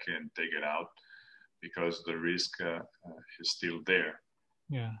go back and take it out, because the risk is still there.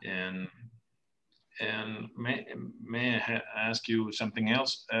 Yeah. And may I ask you something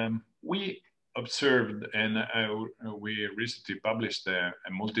else? We observed, and we recently published a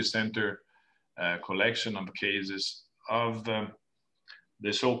multi-center collection of cases of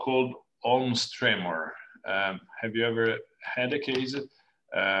the so-called Olms tremor. Have you ever had a case?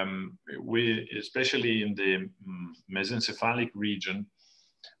 We, especially in the mesencephalic region,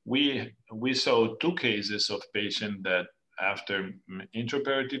 we saw 2 cases of patients that after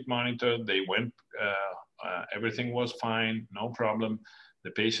intraoperative monitor, they went, everything was fine, no problem.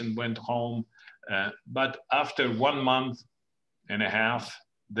 The patient went home, but after 1.5 months,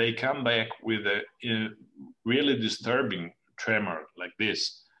 they come back with a really disturbing tremor like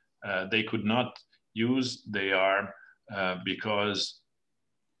this. They could not use their arm because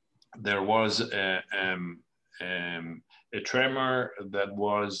there was a tremor that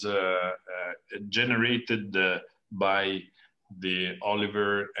was generated by the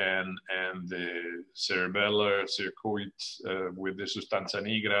Oliver and the cerebellar circuits with the substantia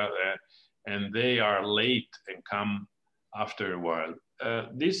nigra, and they are late and come after a while.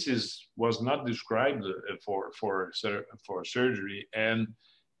 This was not described for surgery, and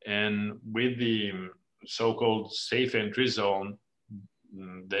with the so-called safe entry zone,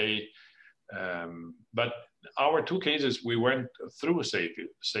 but our 2 cases, we went through a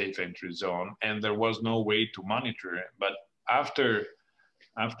safe entry zone, and there was no way to monitor it. But after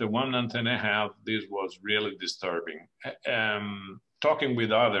 1.5 months, this was really disturbing. Talking with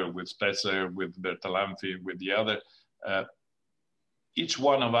Spetzer, with Bertalanffy, with the other, each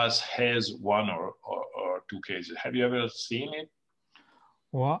one of us has 1 or 2 cases. Have you ever seen it?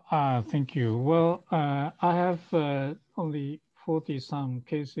 Well, thank you. Well, I have only 40-some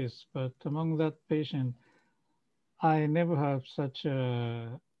cases, but among that patient, I never have such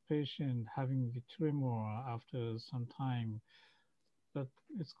a patient having the tremor after some time. But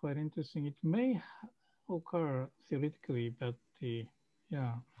it's quite interesting. It may occur theoretically, but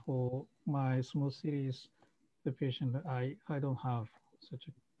yeah, for my small series, the patient, I don't have such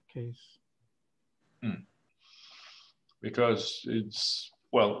a case. Because it's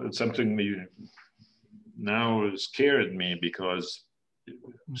something that now scared me, because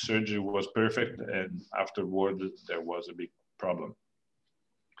surgery was perfect and afterward there was a big problem.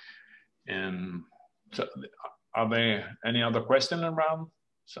 And so, are there any other question around?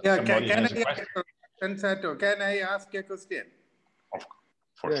 Yeah, can I ask a question?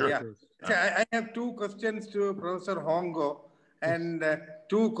 For sure. Yeah. So I have two questions to Professor Hongo and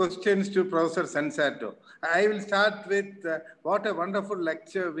two questions to Professor Sensato. I will start with what a wonderful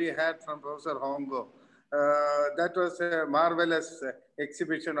lecture we had from Professor Hongo. That was a marvelous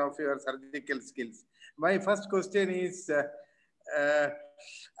exhibition of your surgical skills. My first question is,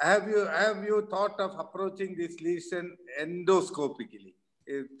 have you thought of approaching this lesion endoscopically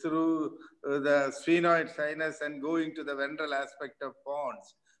through the sphenoid sinus and going to the ventral aspect of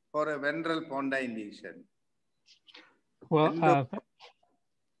pons for a ventral pondine lesion? Well,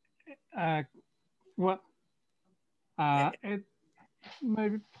 it may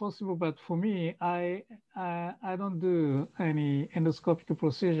be possible, but for me, I don't do any endoscopic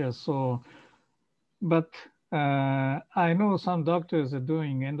procedures. So, but I know some doctors are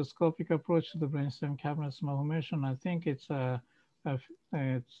doing endoscopic approach to the brainstem cavernous malformation. I think it's a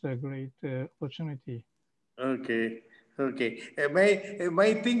great opportunity. Okay. Okay.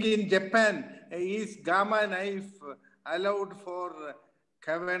 My thing in Japan is gamma knife allowed for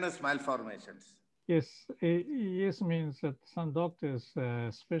cavernous malformations. Yes, yes means that some doctors,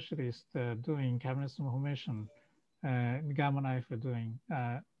 specialists doing cavernous malformation, gamma knife are doing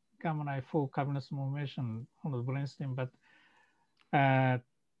gamma knife for cavernous malformation on the brainstem, but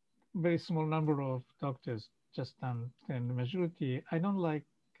very small number of doctors just done. And the majority, I don't like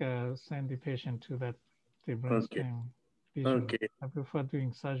send the patient to that the brainstem lesion. Okay. I prefer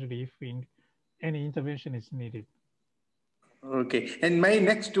doing surgery if any intervention is needed. Okay, and my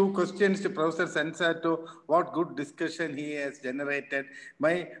next two questions to Professor Sensato, what good discussion he has generated.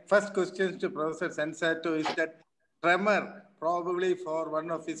 My first question to Professor Sensato is that tremor, probably for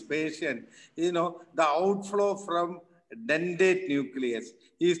one of his patients, the outflow from dentate nucleus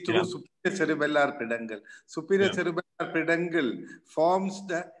is through superior cerebellar peduncle. Superior cerebellar peduncle forms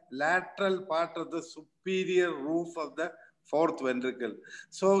the lateral part of the superior roof of the fourth ventricle.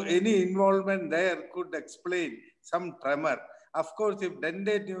 So any involvement there could explain some tremor. Of course, if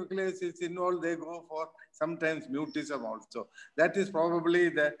dentate nucleus is involved, they go for sometimes mutism also. That is probably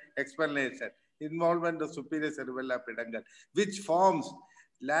the explanation. Involvement of superior cerebellar peduncle, which forms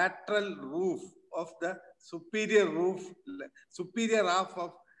lateral roof of the superior half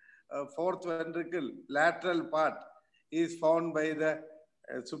of fourth ventricle, lateral part is formed by the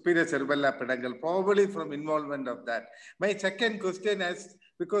superior cerebellar peduncle, probably from involvement of that. My second question is,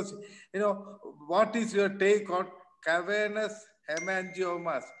 because, what is your take on cavernous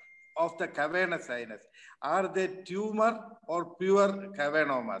hemangiomas of the cavernous sinus? Are they tumor or pure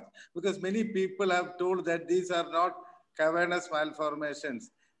cavernomas? Because many people have told that these are not cavernous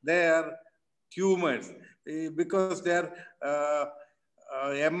malformations. They are tumors because they are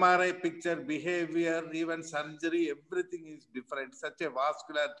MRI picture, behavior, even surgery, everything is different. Such a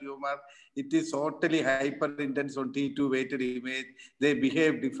vascular tumor, it is totally hyper intense on T2 weighted image. They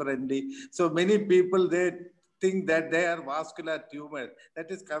behave differently. So many people, they think that they are vascular tumors.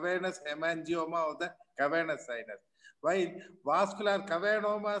 That is cavernous hemangioma of the cavernous sinus. While vascular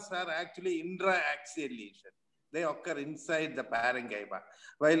cavernomas are actually intraaxial lesions. They occur inside the parenchyma.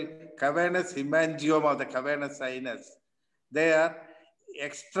 While cavernous hemangioma of the cavernous sinus, they are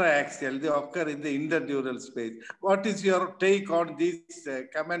extraaxial. They occur in the interdural space. What is your take on these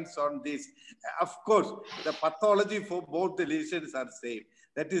comments on this? Of course, the pathology for both the lesions are same.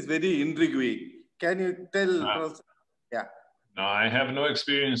 That is very intriguing. Can you tell, Professor? Yeah. No, I have no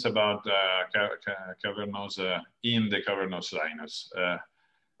experience about cavernous in the cavernous sinus.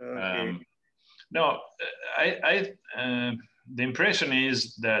 Okay. No, the impression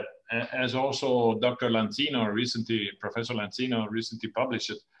is that, as also Dr. Professor Lanzino recently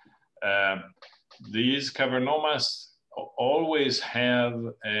published, these cavernomas always have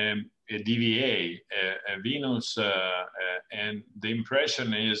a DVA, a venous, and the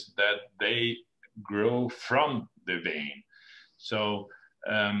impression is that they grow from the vein. So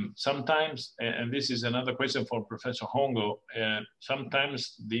sometimes, and this is another question for Professor Hongo,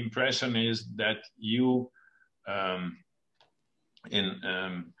 sometimes the impression is that you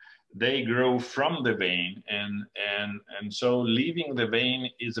they grow from the vein, and so leaving the vein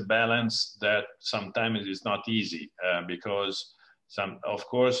is a balance that sometimes is not easy, because of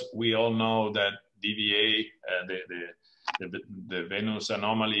course we all know that DVA, the venous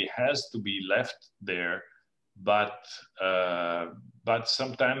anomaly has to be left there, but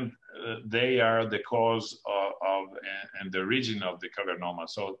sometimes they are the cause of and the origin of the cavernoma.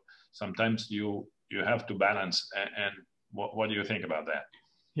 So sometimes you have to balance. And what do you think about that?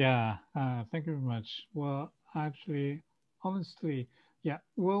 Yeah, thank you very much. Well, actually, honestly, yeah,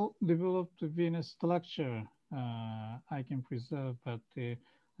 well-developed venous structure I can preserve, but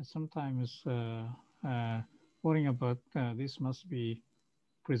sometimes worrying about this must be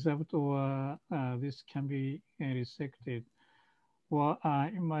preserved or this can be resected. Well,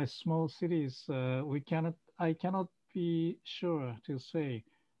 in my small cities, I cannot be sure to say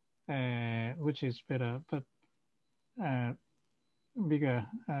which is better, but uh, bigger,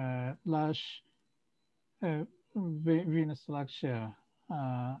 large venous structure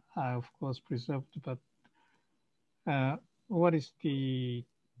are of course preserved, but what is the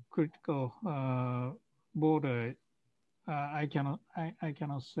critical border? I cannot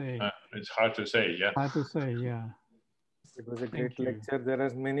say. It's hard to say, yeah. Hard to say, yeah. It was a Thank great you. lecture. There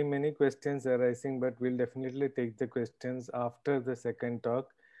are many questions arising, but we'll definitely take the questions after the second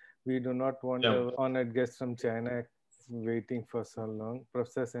talk. We do not want our honored guest from China waiting for so long.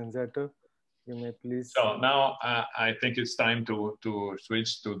 Professor Sensato, you may please. So now I think it's time to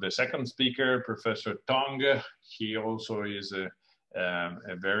switch to the second speaker, Professor Tong. He also is a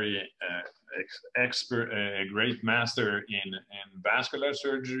very expert, a great master in vascular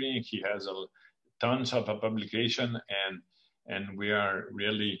surgery. He has tons of publication, and we are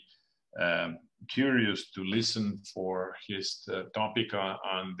really curious to listen for his topic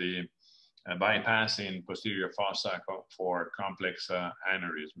on the bypassing posterior fossa for complex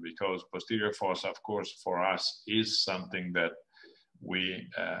aneurysm, because posterior fossa, of course, for us is something that we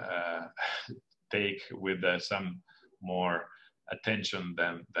take with some more attention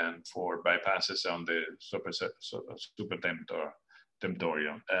than for bypasses on the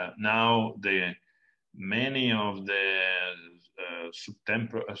supertentorial. Now, many of the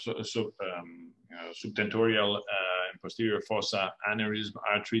subtentorial and posterior fossa aneurysm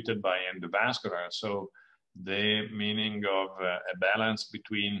are treated by endovascular. So the meaning of a balance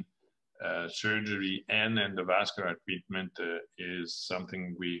between surgery and endovascular treatment is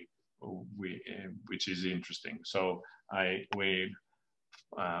something which is interesting. So we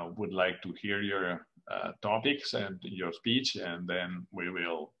would like to hear your topics and your speech, and then we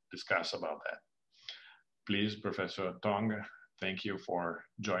will discuss about that. Please, Professor Tong, thank you for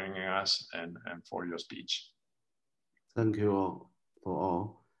joining us and for your speech. Thank you all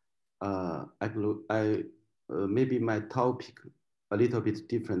for all. Maybe my topic a little bit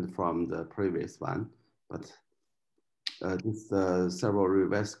different from the previous one, but this cerebral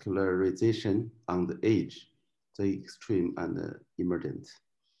revascularization on the age, the extreme and emergent.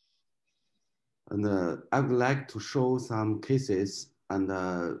 And I would like to show some cases, and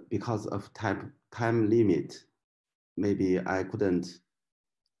because of time limit, maybe I couldn't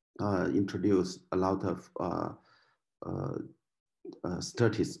introduce a lot of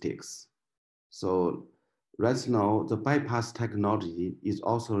statistics. So right now, the bypass technology is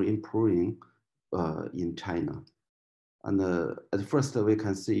also improving in China. And at first, we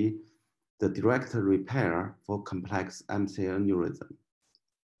can see the direct repair for complex MCL aneurysm.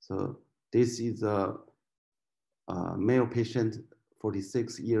 So this is a male patient,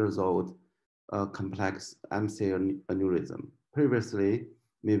 46 years old, complex MCL aneurysm. Previously,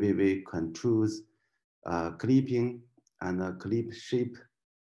 maybe we can choose clipping and clip shape,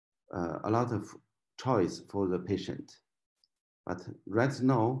 a lot of choice for the patient. But right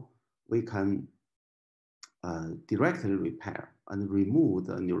now, we can directly repair and remove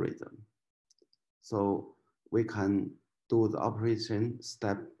the aneurysm. So we can do the operation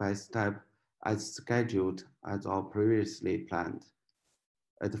step by step as scheduled as or previously planned.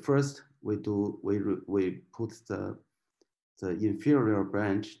 At first, we put the inferior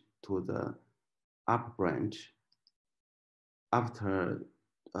branch to the upper branch after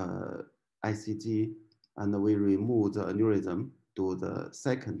ICG, and we remove the aneurysm to the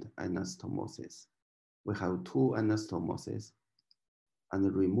second anastomosis. We have 2 anastomosis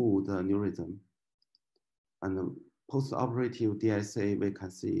and remove the aneurysm. And post-operative DSA, we can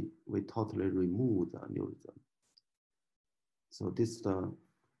see we totally remove the aneurysm. So this is the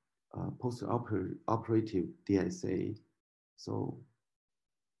post-operative DSA. So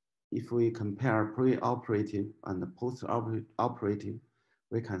if we compare pre-operative and post-operative,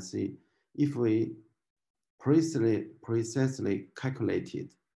 we can see if we precisely calculated,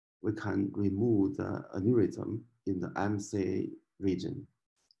 we can remove the aneurysm in the MCA region.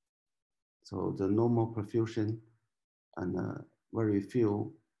 So the normal perfusion and very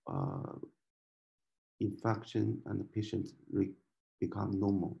few infection and the patient become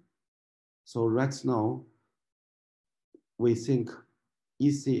normal. So right now, we think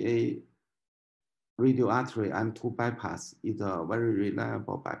ECA radial artery M2 bypass is a very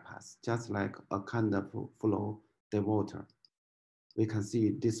reliable bypass, just like a kind of flow diverter. We can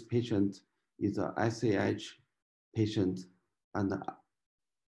see this patient is a SAH patient and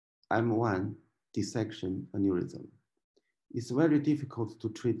M1 dissection aneurysm. It's very difficult to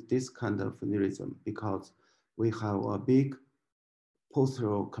treat this kind of aneurysm because we have a big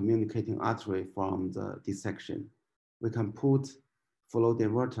posterior communicating artery from the dissection. We can put flow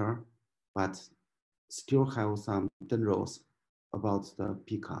diverter, but still have some dangers about the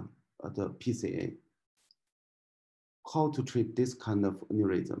PCAM, the PCA. How to treat this kind of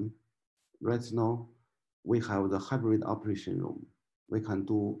aneurysm? Right now, we have the hybrid operation room. We can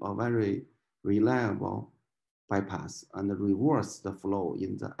do a very reliable bypass and reverse the flow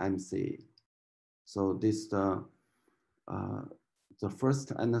in the MCA. So this the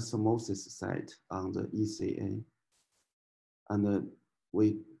first anastomosis site on the ECA, and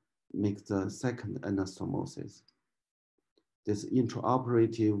we make the second anastomosis. This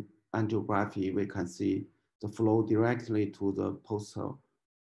intraoperative angiography, we can see the flow directly to the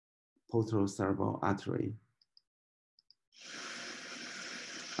posterior cerebral artery.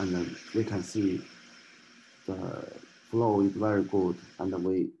 And then we can see the flow is very good, and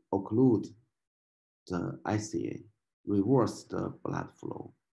we occlude the ICA, reverse the blood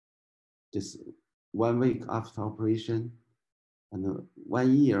flow. This 1 week after operation and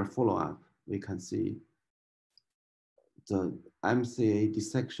 1 year follow-up, we can see the MCA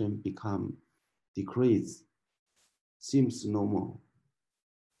dissection become decreased, seems normal,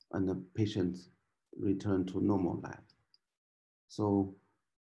 and the patient return to normal life. So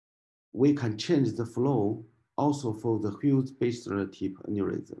we can change the flow also for the huge basilar tip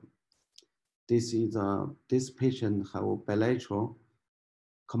aneurysm. This patient have bilateral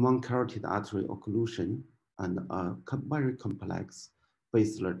common carotid artery occlusion and a very complex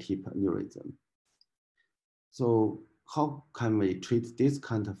basilar tip aneurysm. So how can we treat this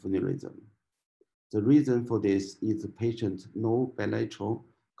kind of aneurysm? The reason for this is the patient no bilateral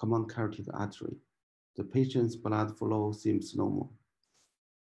common carotid artery. The patient's blood flow seems normal.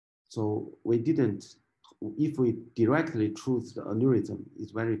 So we didn't, if we directly choose the aneurysm,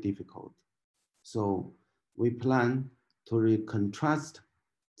 it's very difficult. So we plan to recontract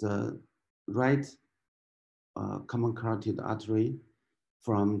the right common carotid artery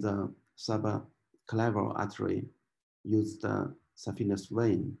from the subclavian artery, use the saphenous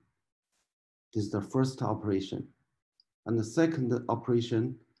vein. This is the first operation. And the second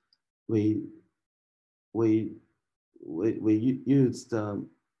operation, we use the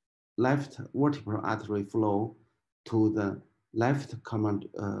left vertebral artery flow to the left common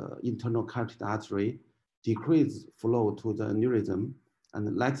internal carotid artery, decrease flow to the aneurysm,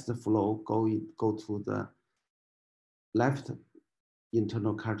 and let the flow go to the left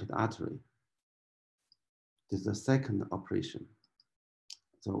internal carotid artery. This is the second operation.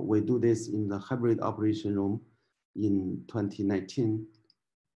 So we do this in the hybrid operation room in 2019,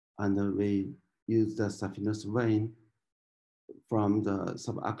 and we use the saphenous vein from the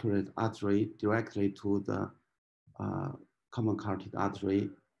subarcuate artery directly to the common carotid artery.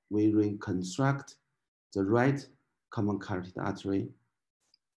 We reconstruct the right common carotid artery,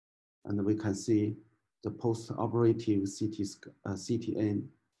 and we can see the post-operative CTN.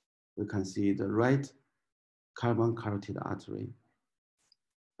 We can see the right common carotid artery,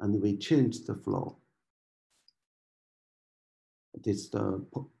 and we change the flow. This is the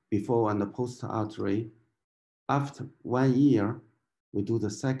before and the post artery. After 1 year, we do the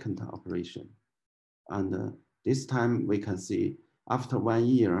second operation. And this time we can see after 1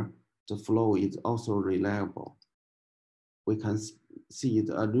 year, the flow is also reliable. We can see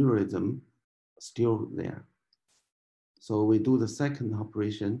the aneurysm still there. So we do the second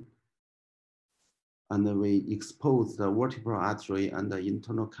operation, and we expose the vertebral artery and the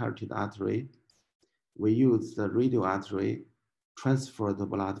internal carotid artery. We use the radial artery, transfer the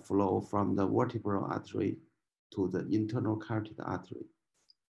blood flow from the vertebral artery to the internal carotid artery.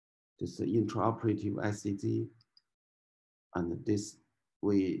 This is the intraoperative ICG, and this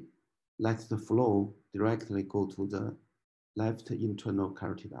we let the flow directly go to the left internal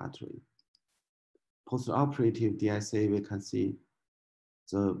carotid artery. Post-operative DSA, we can see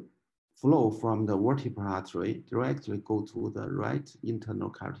the flow from the vertebral artery directly go to the right internal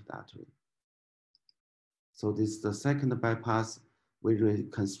carotid artery. So this is the second bypass. We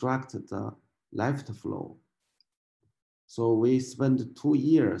reconstruct the left flow. So we spent 2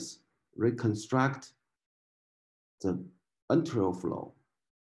 years reconstruct the anterior flow.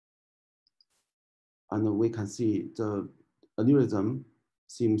 And we can see the aneurysm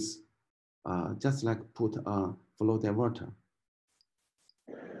seems just like put a flow diverter.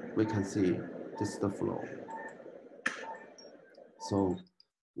 We can see this is the flow. So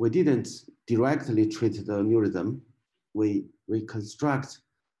we didn't directly treat the aneurysm. We reconstruct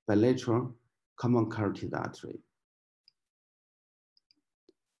bilateral common carotid artery.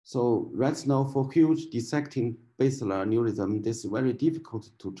 So right now for huge dissecting basilar aneurysm, this is very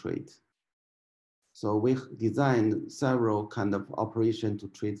difficult to treat. So we designed several kind of operation to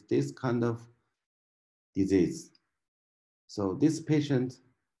treat this kind of disease. So this patient,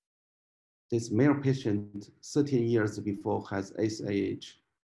 this male patient 13 years before has ACH,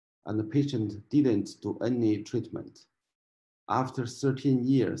 and the patient didn't do any treatment. After 13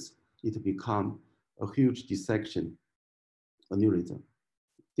 years, it became a huge dissection aneurysm.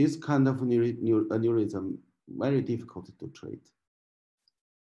 This kind of aneurysm, very difficult to treat.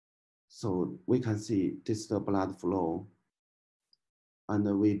 So we can see this is the blood flow. And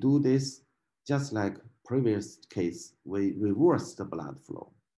we do this just like previous case, we reverse the blood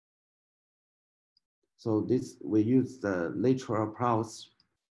flow. So this, we use the lateral approach.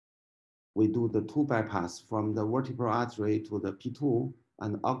 We do the 2 bypass from the vertebral artery to the P2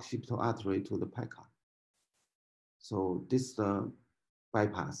 and occipital artery to the PECA. So this is the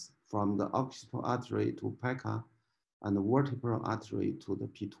bypass from the occipital artery to PECA and the vertebral artery to the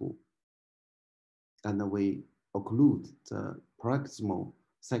P2. And we occlude the proximal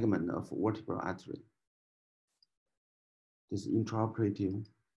segment of vertebral artery. This is intraoperative.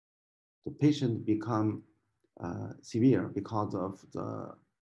 The patient become severe because of the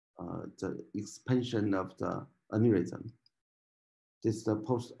expansion of the aneurysm. This is the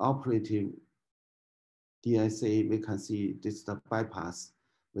post-operative DIC. We can see this is the bypass.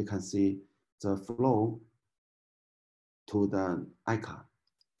 We can see the flow to the ICA.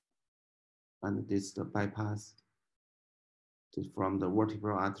 And this is the bypass from the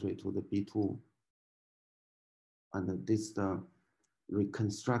vertebral artery to the B2. And this is the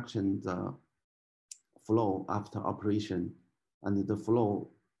reconstruction, the flow after operation, and the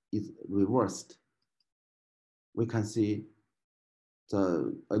flow is reversed. We can see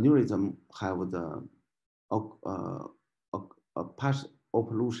the aneurysm have the partial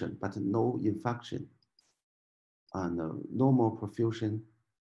occlusion, but no infection, and normal perfusion,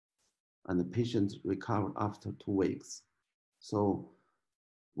 and the patient recovered after 2 weeks. So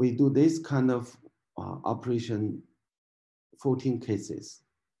we do this kind of operation, 14 cases,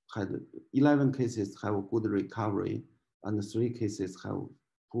 had 11 cases have good recovery, and 3 cases have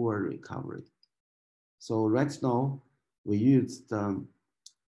poor recovery. So right now, we use the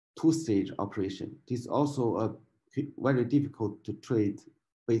 2-stage operation. This is also a very difficult to treat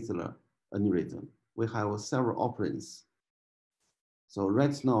basilar aneurysm. We have several operands. So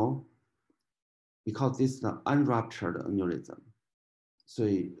right now, because this is the unruptured aneurysm,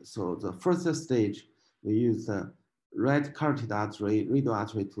 so the first stage, we use the right carotid artery, radial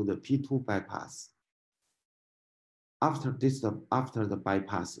artery to the P2 bypass. After the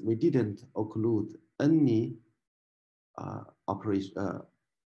bypass, we didn't occlude any artery.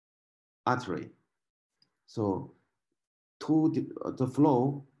 So the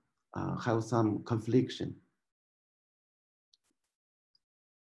flow have some confliction.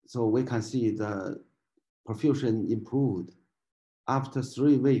 So we can see the perfusion improved. After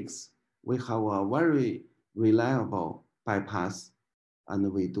 3 weeks, we have a very reliable bypass,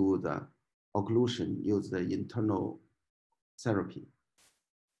 and we do the occlusion, use the internal therapy.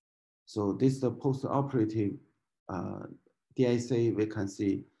 So this is the post-operative DIC. We can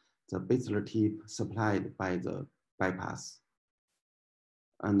see the basilar tip supplied by the bypass.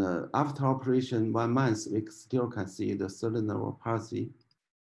 And after operation 1 month, we still can see the cerebral palsy.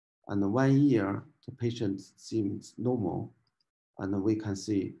 And 1 year, the patient seems normal. And we can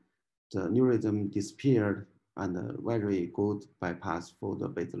see the aneurysm disappeared, and a very good bypass for the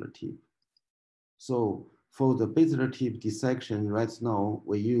basilar tip. So for the basilar tip dissection, right now,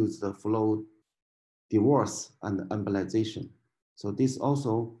 we use the flow divorce and embolization. So this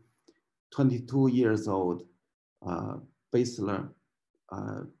also 22 years old basilar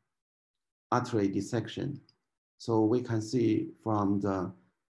artery dissection. So we can see from the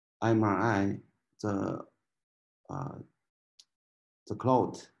MRI, the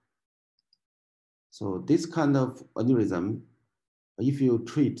clot. So this kind of aneurysm, if you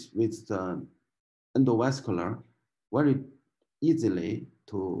treat with the endovascular, very easily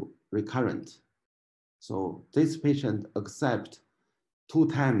to recurrent. So this patient accept 2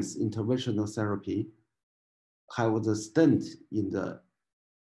 times interventional therapy, have the stent in the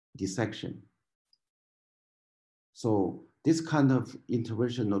dissection. So this kind of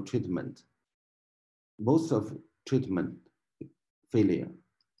interventional treatment, most of treatment failure.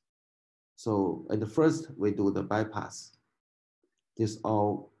 So at the first, we do the bypass. This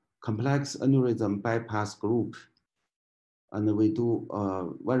all complex aneurysm bypass group. And we do a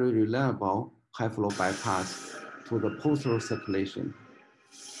very reliable high flow bypass to the posterior circulation.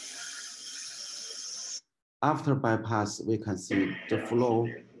 After bypass, we can see the flow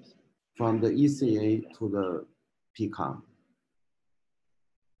from the ECA to the PCAM.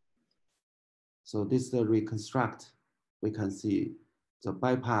 So this is the reconstruct. We can see the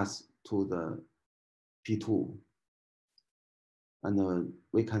bypass to the P2. And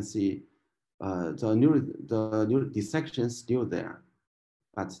we can see the neural dissection still there,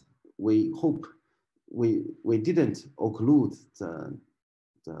 but we hope we didn't occlude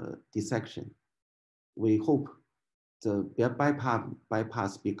the dissection. We hope the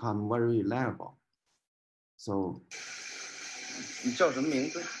bypass become very reliable. So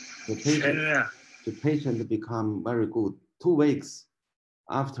the patient become very good. 2 weeks,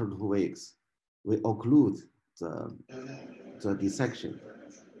 after 2 weeks, we occlude the dissection,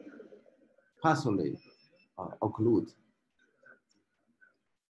 partially occlude.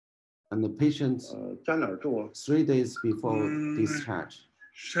 And the patient 3 days before discharge.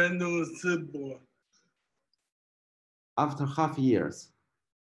 After half years,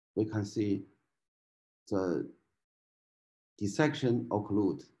 we can see the dissection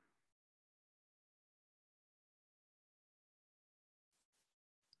occlude.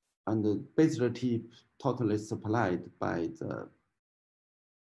 And the basilar tip totally supplied by the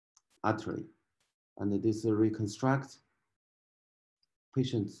artery. And this reconstruct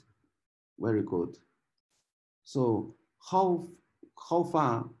patients very good. So how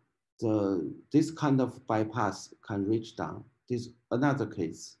far this kind of bypass can reach down? This another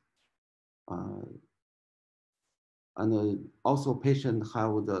case. And also patient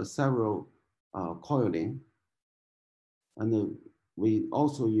have the several coiling. And we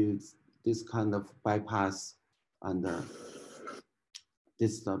also use this kind of bypass and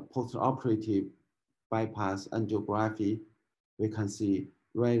this post-operative bypass angiography. We can see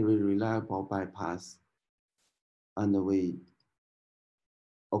very reliable bypass, and we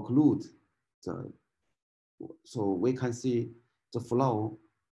occlude so we can see the flow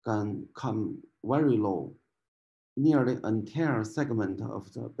can come very low, nearly entire segment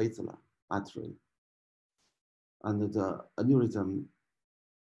of the basilar artery, and the aneurysm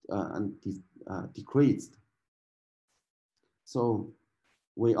decreased. So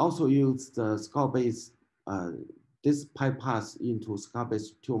we also use the skull-based this bypass into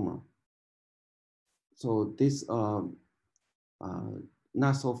skull-based tumor. So this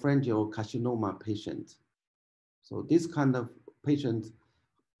nasopharyngeal carcinoma patient. So this kind of patient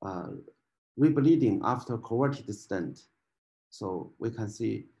rebleeding after converted stent. So we can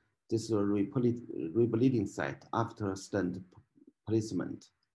see this rebleeding site after stent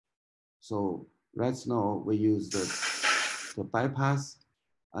placement. So right now we use the bypass,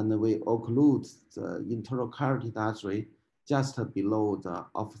 and we occlude the internal carotid artery just below the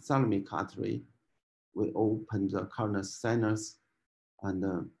ophthalmic artery. We open the coronary sinus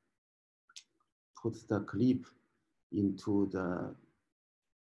and put the clip into the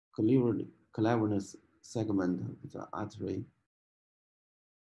cavernous segment of the artery.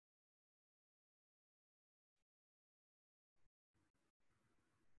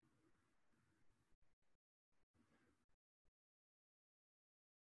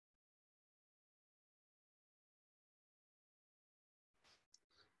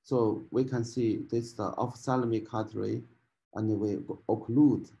 So we can see this the ophthalmic artery, and we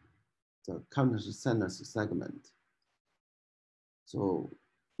occlude the coronary sinus segment. So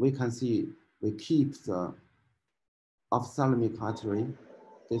we can see we keep the ophthalmic artery,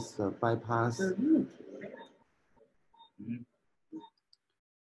 this bypass, and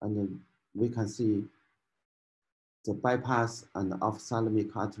then we can see the bypass and the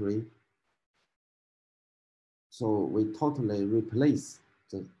ophthalmic artery. So we totally replace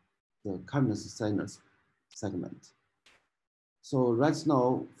the coronary sinus segment. So right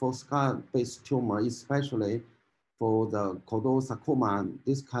now, for skull-based tumor, especially for the chordosarcoma,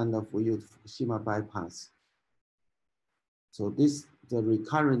 this kind of we use Fukushima bypass. So this the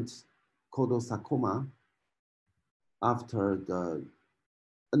recurrent chordosarcoma after the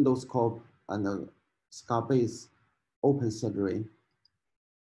endoscope and the skull-based open surgery,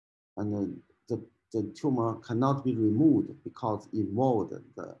 and the tumor cannot be removed because it involved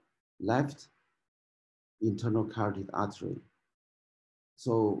the left internal carotid artery.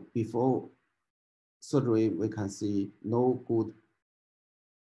 So before surgery, we can see no good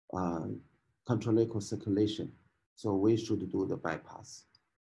contralateral circulation. So we should do the bypass.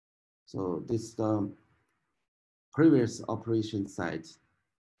 So this is the previous operation site,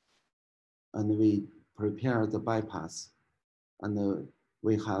 and we prepare the bypass, and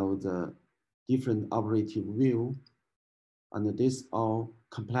we have the different operative view, and this all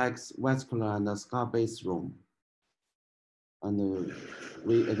complex vascular and scar-based room. And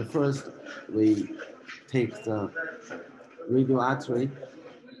we at first we take the radial artery,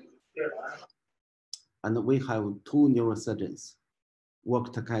 and we have two neurosurgeons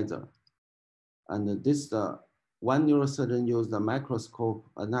work together. And this one neurosurgeon used the microscope,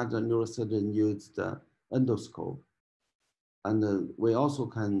 another neurosurgeon used the endoscope. And we also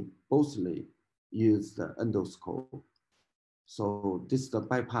can bothly use the endoscope. So this is the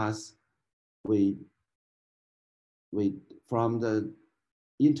bypass. We from the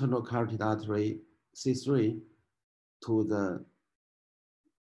internal carotid artery C3 to the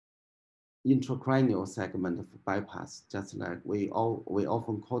intracranial segment of bypass, just like we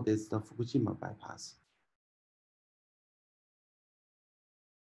often call this the Fukushima bypass.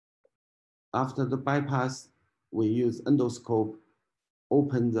 After the bypass, we use endoscope,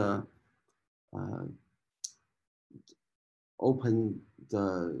 open the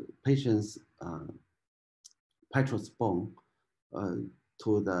patient's petrous bone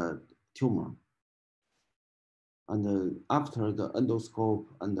to the tumor. And after the endoscope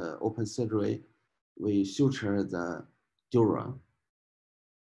and the open surgery, we suture the dura.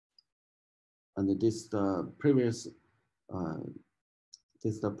 And this the previous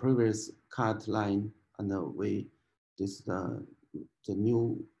cut line, and this the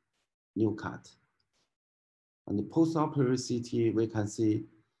new cut. And the post-operative CT, we can see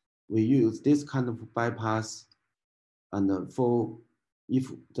we use this kind of bypass, and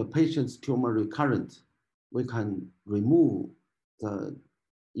if the patient's tumor recurrent, we can remove the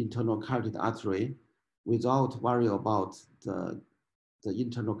internal carotid artery without worry about the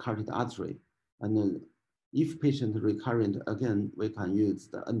internal carotid artery. And then if patient recurrent, again, we can use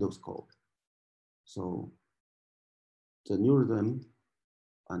the endoscope. So the neuroderm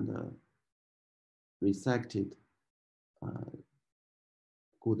and resected,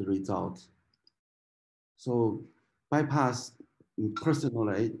 good result. So bypass,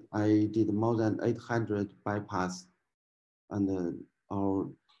 personally, I did more than 800 bypass, and our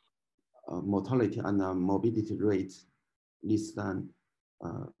mortality and morbidity rate less than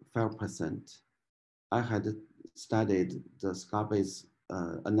 5%. I had studied the scar-based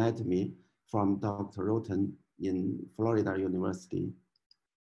anatomy from Dr. Roten in Florida University.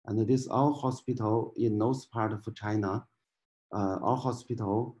 And this our hospital in north part of China. Our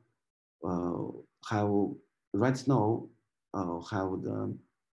hospital have right now have the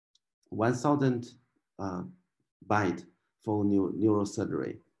 1,000 bed for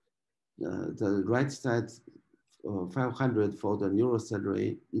neurosurgery. The right side 500 for the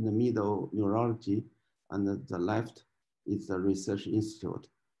neurosurgery, in the middle neurology, and the left is the research institute.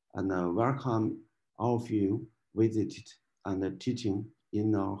 And welcome all of you visited and teaching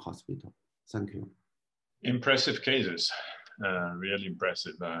in our hospital. Thank you. Impressive cases, really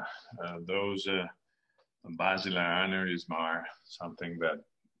impressive. Those basilar aneurysms are something that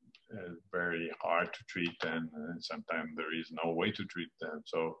is very hard to treat, and sometimes there is no way to treat them.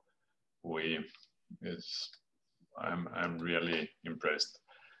 So I'm really impressed.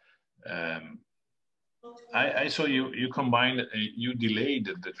 I saw you combined, you delayed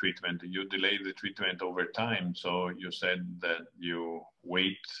the treatment. You delayed the treatment over time. So you said that you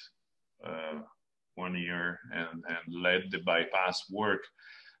wait 1 year and let the bypass work.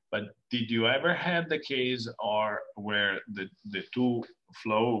 But did you ever have the case where the two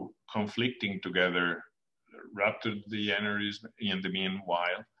flow conflicting together ruptured the aneurysm in the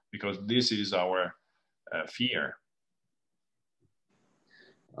meanwhile? Because this is our fear.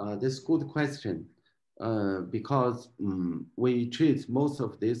 That's a good question. Because we treat most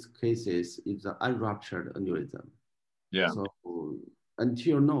of these cases is the unruptured aneurysm. Yeah. So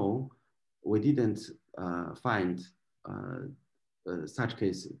until now, we didn't find such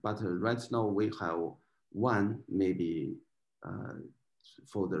case, but right now we have one maybe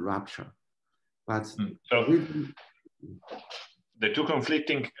for the rupture. But so the two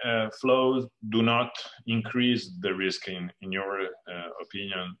conflicting flows do not increase the risk, in your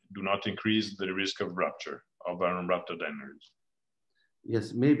opinion, do not increase the risk of rupture, of unruptured aneurysm.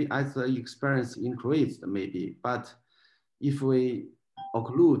 Yes, maybe as the experience increased, maybe, but if we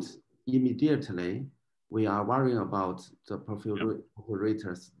occlude immediately, we are worrying about the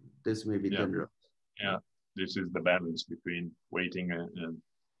perforators. This may be dangerous. Yeah, this is the balance between waiting and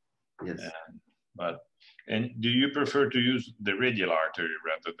Yes. And do you prefer to use the radial artery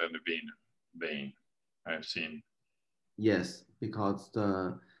rather than the vein? I've seen. Yes, because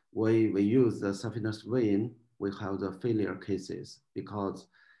the way we use the saphenous vein, we have the failure cases because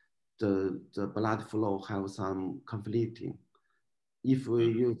the blood flow have some conflicting. If we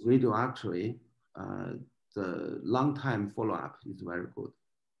use radial artery, the long time follow-up is very good.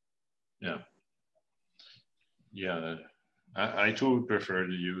 Yeah. Yeah, I too prefer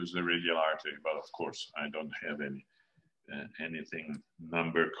to use the radial artery, but of course I don't have anything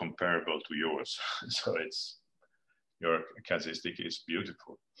number comparable to yours. So your casuistic is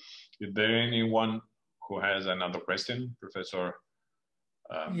beautiful. Is there anyone who has another question, Professor?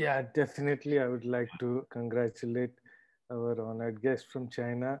 Yeah, definitely. I would like to congratulate our honored guest from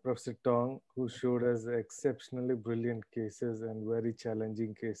China, Professor Tong, who showed us exceptionally brilliant cases and very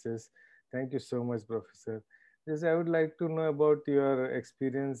challenging cases. Thank you so much, Professor. Yes, I would like to know about your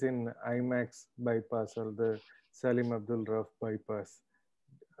experience in IMAX bypass or the Salim Abdul Rauf bypass.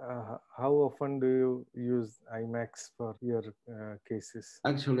 How often do you use IMAX for your cases?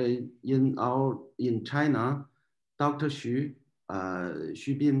 Actually, in China, Dr. Xu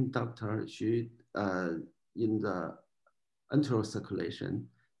Bin doctor, Xu in the enteral circulation,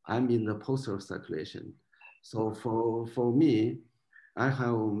 I'm in the posterior circulation. So for me, I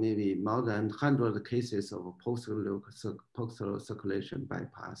have maybe more than 100 cases of posterior circulation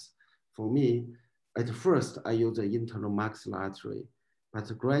bypass. For me, at first I use the internal maxillary artery,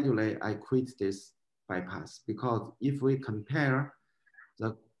 but gradually I quit this bypass because if we compare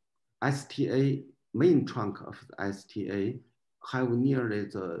the STA, main trunk of the STA have nearly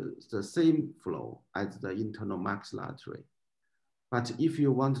the same flow as the internal maxillary artery. But if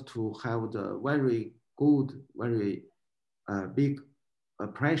you want to have the very good, very big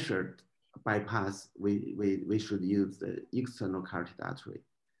pressured bypass, we should use the external carotid artery.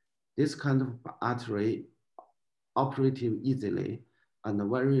 This kind of artery operative easily and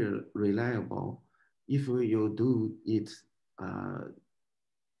very reliable if you do it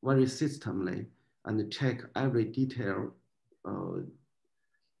very systemly and check every detail,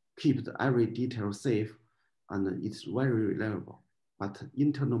 keep every detail safe, and it's very reliable. But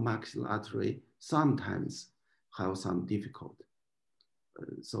internal maxillary artery sometimes have some difficulty.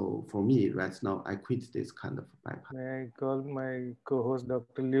 So for me, right now, I quit this kind of bypass. May I call my co-host,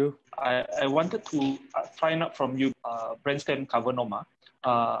 Dr. Liu? I wanted to find out from you, brainstem cavernoma.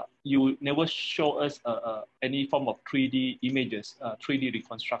 You never show us any form of 3D images, 3D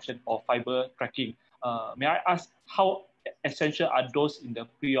reconstruction or fiber tracking. May I ask how essential are those in the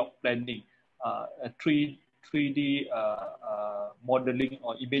pre-op planning? 3D modeling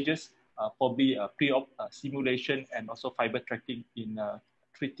or images, probably pre-op simulation and also fiber tracking in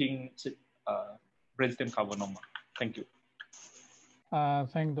treating brainstem cavernoma. Thank you.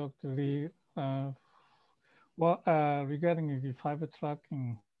 Thank Dr. Lee. Regarding the fiber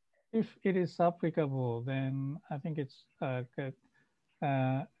tracking, if it is applicable, then I think it's good.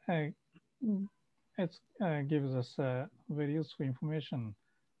 It gives us very useful information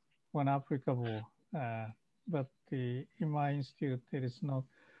when applicable. But in my institute, it is not.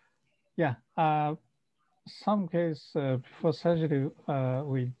 Yeah, some case before surgery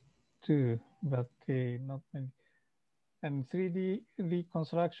we do, but not many. And 3D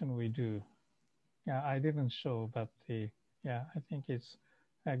reconstruction we do. Yeah, I didn't show, but yeah, I think it's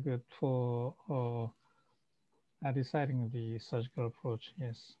good for deciding the surgical approach.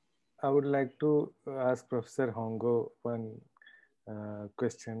 Yes. I would like to ask Professor Hongo one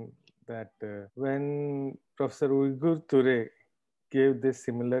question that when Professor Uyghur Ture gave this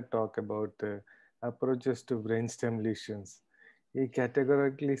similar talk about approaches to brainstem lesions, he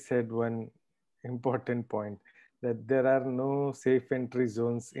categorically said one important point, that there are no safe entry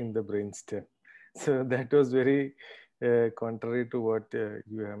zones in the brainstem. So that was very contrary to what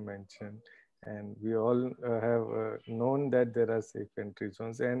you have mentioned. And we all have known that there are safe entry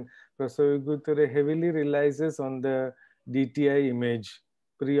zones. And Professor Uguture heavily relies on the DTI image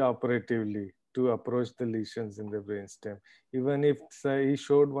pre-operatively to approach the lesions in the brainstem. Even if he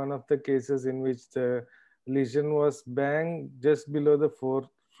showed one of the cases in which the lesion was bang just below the fourth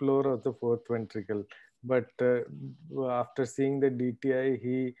floor of the fourth ventricle. But after seeing the DTI,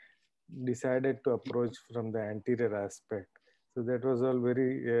 he decided to approach from the anterior aspect. So that was all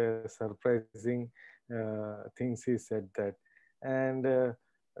very surprising things he said that. And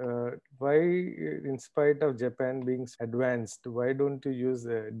why, in spite of Japan being advanced, why don't you use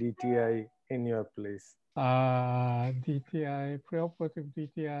DTI in your place? DTI, preoperative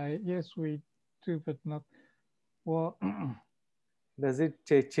DTI, yes, we do, but not, well. Does it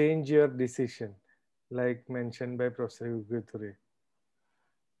change your decision? like mentioned by Professor Guthuri?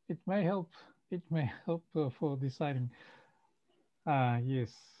 It may help. It may help for deciding.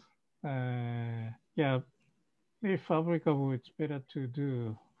 Yes. Yeah. If applicable, it's better to do,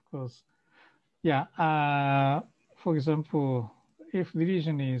 of course. Yeah. For example, if the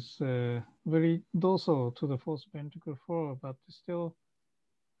lesion is very dorsal to the fourth ventricular floor, but still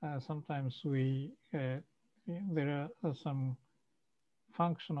sometimes there are some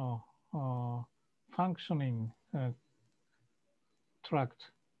functional or functioning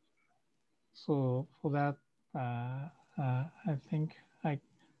tract. So for that, I think I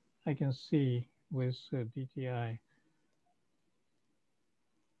can see with DTI.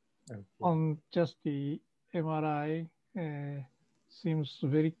 Okay. On just the MRI, seems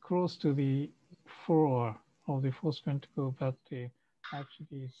very close to the floor of the fourth ventricle, but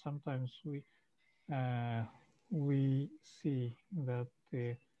actually sometimes we see that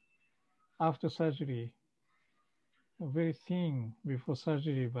after surgery, very thin before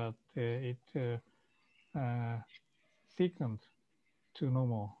surgery, but it thickened to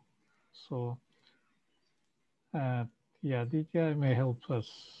normal. So yeah, DTI may help us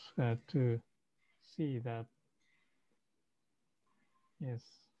to see that. Yes.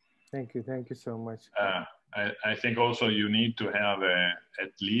 Thank you so much. I think also you need to have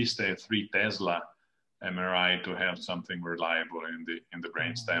at least a 3 Tesla MRI to have something reliable in the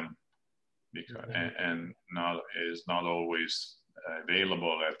brainstem, because and not is not always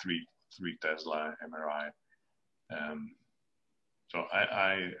available at 3 Tesla MRI. So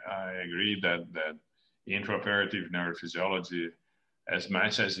I agree that intraoperative neurophysiology, as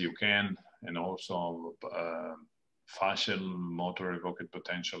much as you can, and also facial motor evoked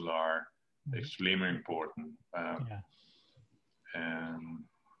potential are extremely important.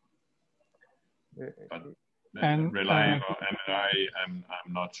 And relying on MRI, I'm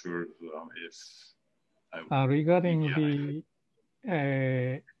not sure if. Regarding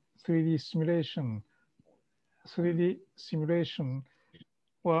the 3D simulation,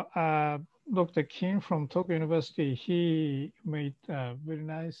 well, Dr. Kim from Tokyo University, he made very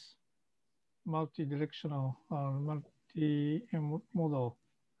nice multi-directional, multi-modal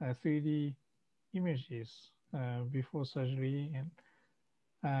 3D images before surgery, and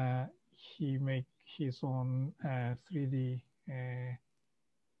he make his own 3D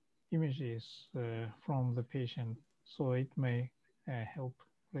images from the patient, so it may help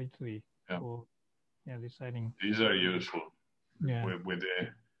greatly for deciding. These are useful. Yeah.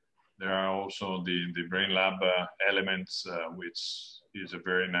 There are also the brain lab elements, which is a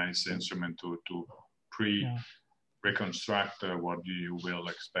very nice instrument to reconstruct what you will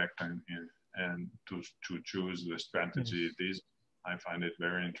expect and to choose the strategy. Yes. These, I find it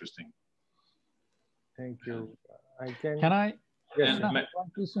very interesting. Thank you. Can I? Yes.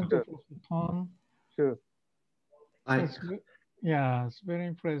 Listen to Tom. Sure. Yeah, it's very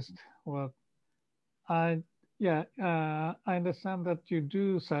impressed. Well, I understand that you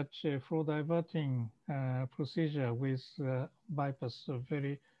do such a flow diverting procedure with bypass,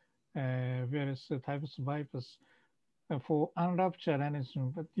 various types of bypass for unruptured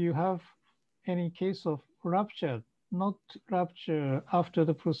aneurysm. But do you have any case of ruptured, not rupture after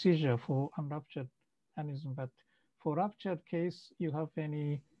the procedure for unruptured aneurysm, but for ruptured case, you have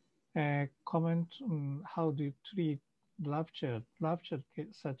any comment on how do you treat ruptured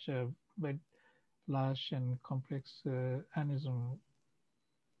case, such a large and complex aneurysm,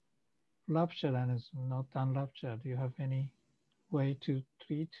 ruptured aneurysm, not unruptured? Do you have any way to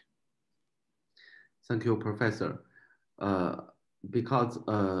treat? Thank you, Professor. Because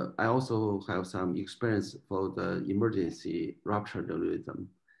I also have some experience for the emergency ruptured aneurysm.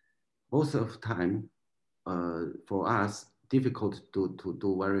 Most of the time, for us, difficult to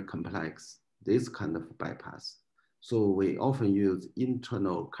do very complex, this kind of bypass. So we often use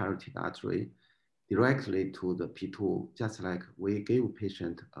internal carotid artery directly to the P2, just like we give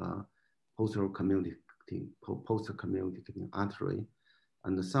patient posterior communicating artery.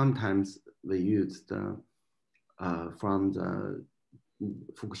 And sometimes we use the from the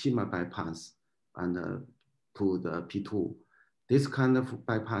Fukushima bypass and to the P2. This kind of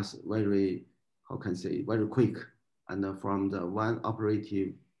bypass very, very quick, and from the one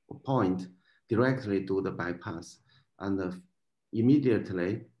operative point directly to the bypass, and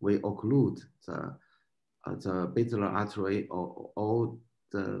immediately we occlude the basilar artery or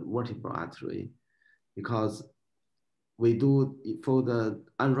the vertebral artery, because we do for the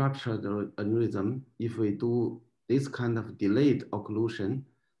unruptured aneurysm, if we do this kind of delayed occlusion,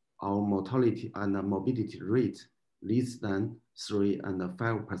 our mortality and morbidity rate less than 3 and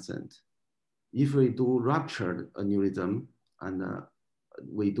 5%. If we do ruptured aneurysm and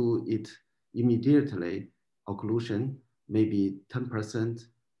we do it immediately occlusion, maybe 10%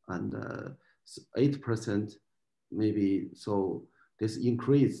 and 8%, maybe. So this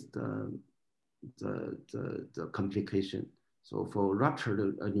increased the complication. So for ruptured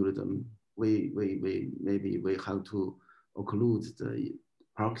aneurysm, we maybe we have to occlude the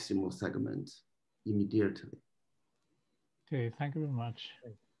proximal segment immediately. Okay, thank you very much.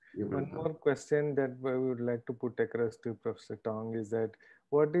 One more question that we would like to put across to Professor Tong is that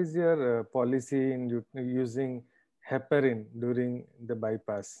what is your policy in using heparin during the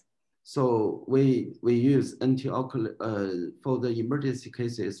bypass? So we use for the emergency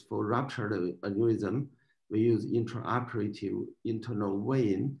cases for ruptured aneurysm, we use intraoperative internal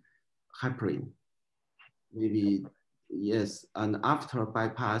vein heparin. Maybe yes, and after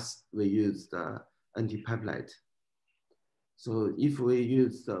bypass we use the antipeptide. So if we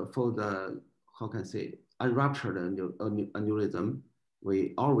use for the, how can I say, unruptured aneurysm,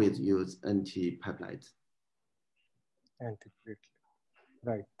 we always use antipeptide. Antipeptide.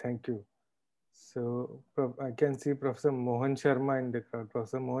 Right, thank you. So I can see Professor Mohan Sharma in the crowd.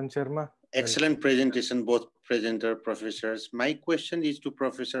 Professor Mohan Sharma. Excellent presentation, both professors. My question is to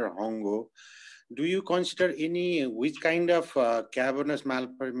Professor Hongo. Do you consider which kind of cavernous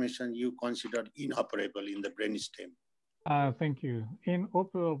malformation you consider inoperable in the brainstem? Thank you.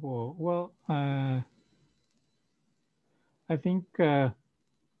 Inoperable. Well, I think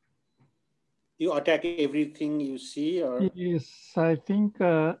you attack everything you see, or yes, I think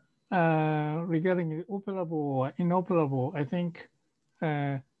regarding operable or inoperable, I think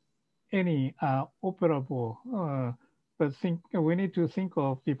any operable, but we need to think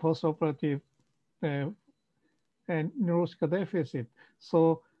of the postoperative neurological deficit.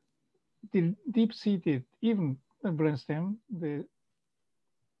 So the deep-seated, even brainstem, the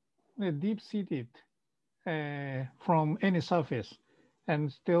deep-seated from any surface,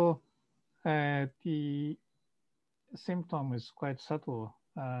 and still the symptom is quite subtle.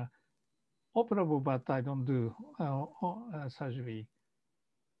 Operable, but I don't do surgery.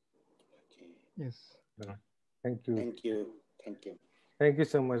 Okay. Yes. Thank you. Thank you. Thank you. Thank you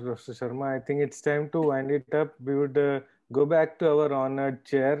so much, Professor Sharma. I think it's time to wind it up. We would go back to our honored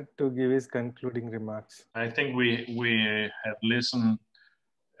chair to give his concluding remarks. I think we have listened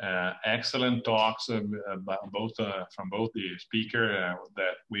excellent talks about from both the speaker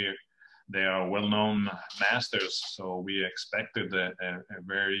that they are well-known masters. So we expected a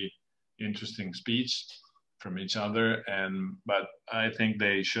very interesting speech from each other, but I think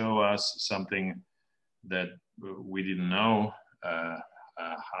they show us something that we didn't know,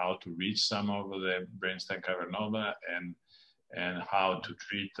 how to reach some of the brainstem cavernoma and how to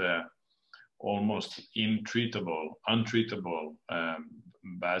treat almost untreatable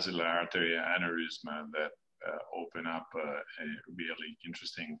basilar artery aneurysm that open up a really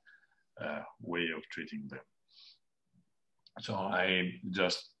interesting way of treating them. So I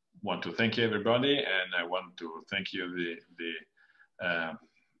just want to thank everybody, and I want to thank you, the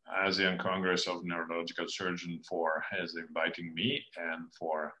ASEAN Congress of Neurological Surgeons, for inviting me and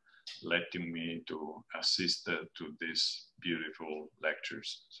for letting me to assist to these beautiful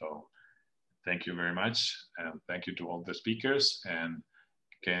lectures. So thank you very much, and thank you to all the speakers. And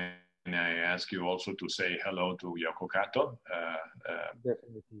can I ask you also to say hello to Yoko Kato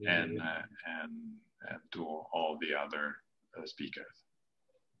and to all the other speakers.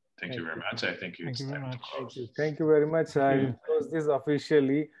 Thank you very much. I think it's time to close. Thank you very much. I close this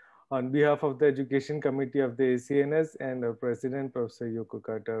officially on behalf of the Education Committee of the ACNS and our President, Professor Yoko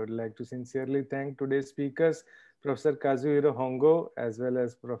Kato. I would like to sincerely thank today's speakers, Professor Kazuhiro Hongo, as well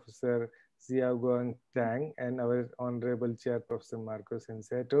as Professor Xiaoguang Tang, and our Honorable Chair, Professor Marco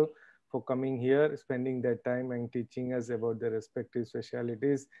Sensato, for coming here, spending their time and teaching us about their respective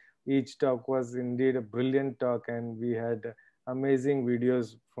specialties. Each talk was indeed a brilliant talk, and we had amazing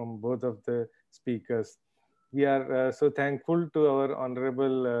videos from both of the speakers. We are so thankful to our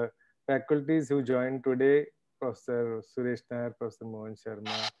honorable faculties who joined today, Professor Suresh Nair, Professor Mohan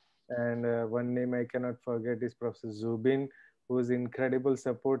Sharma, and one name I cannot forget is Professor Zubin, whose incredible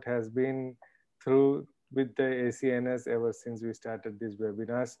support has been through with the ACNS ever since we started these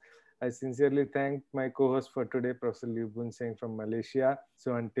webinars. I sincerely thank my co-host for today, Professor Liu Bun Seng from Malaysia.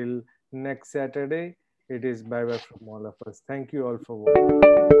 So until next Saturday, it is bye-bye from all of us. Thank you all for watching.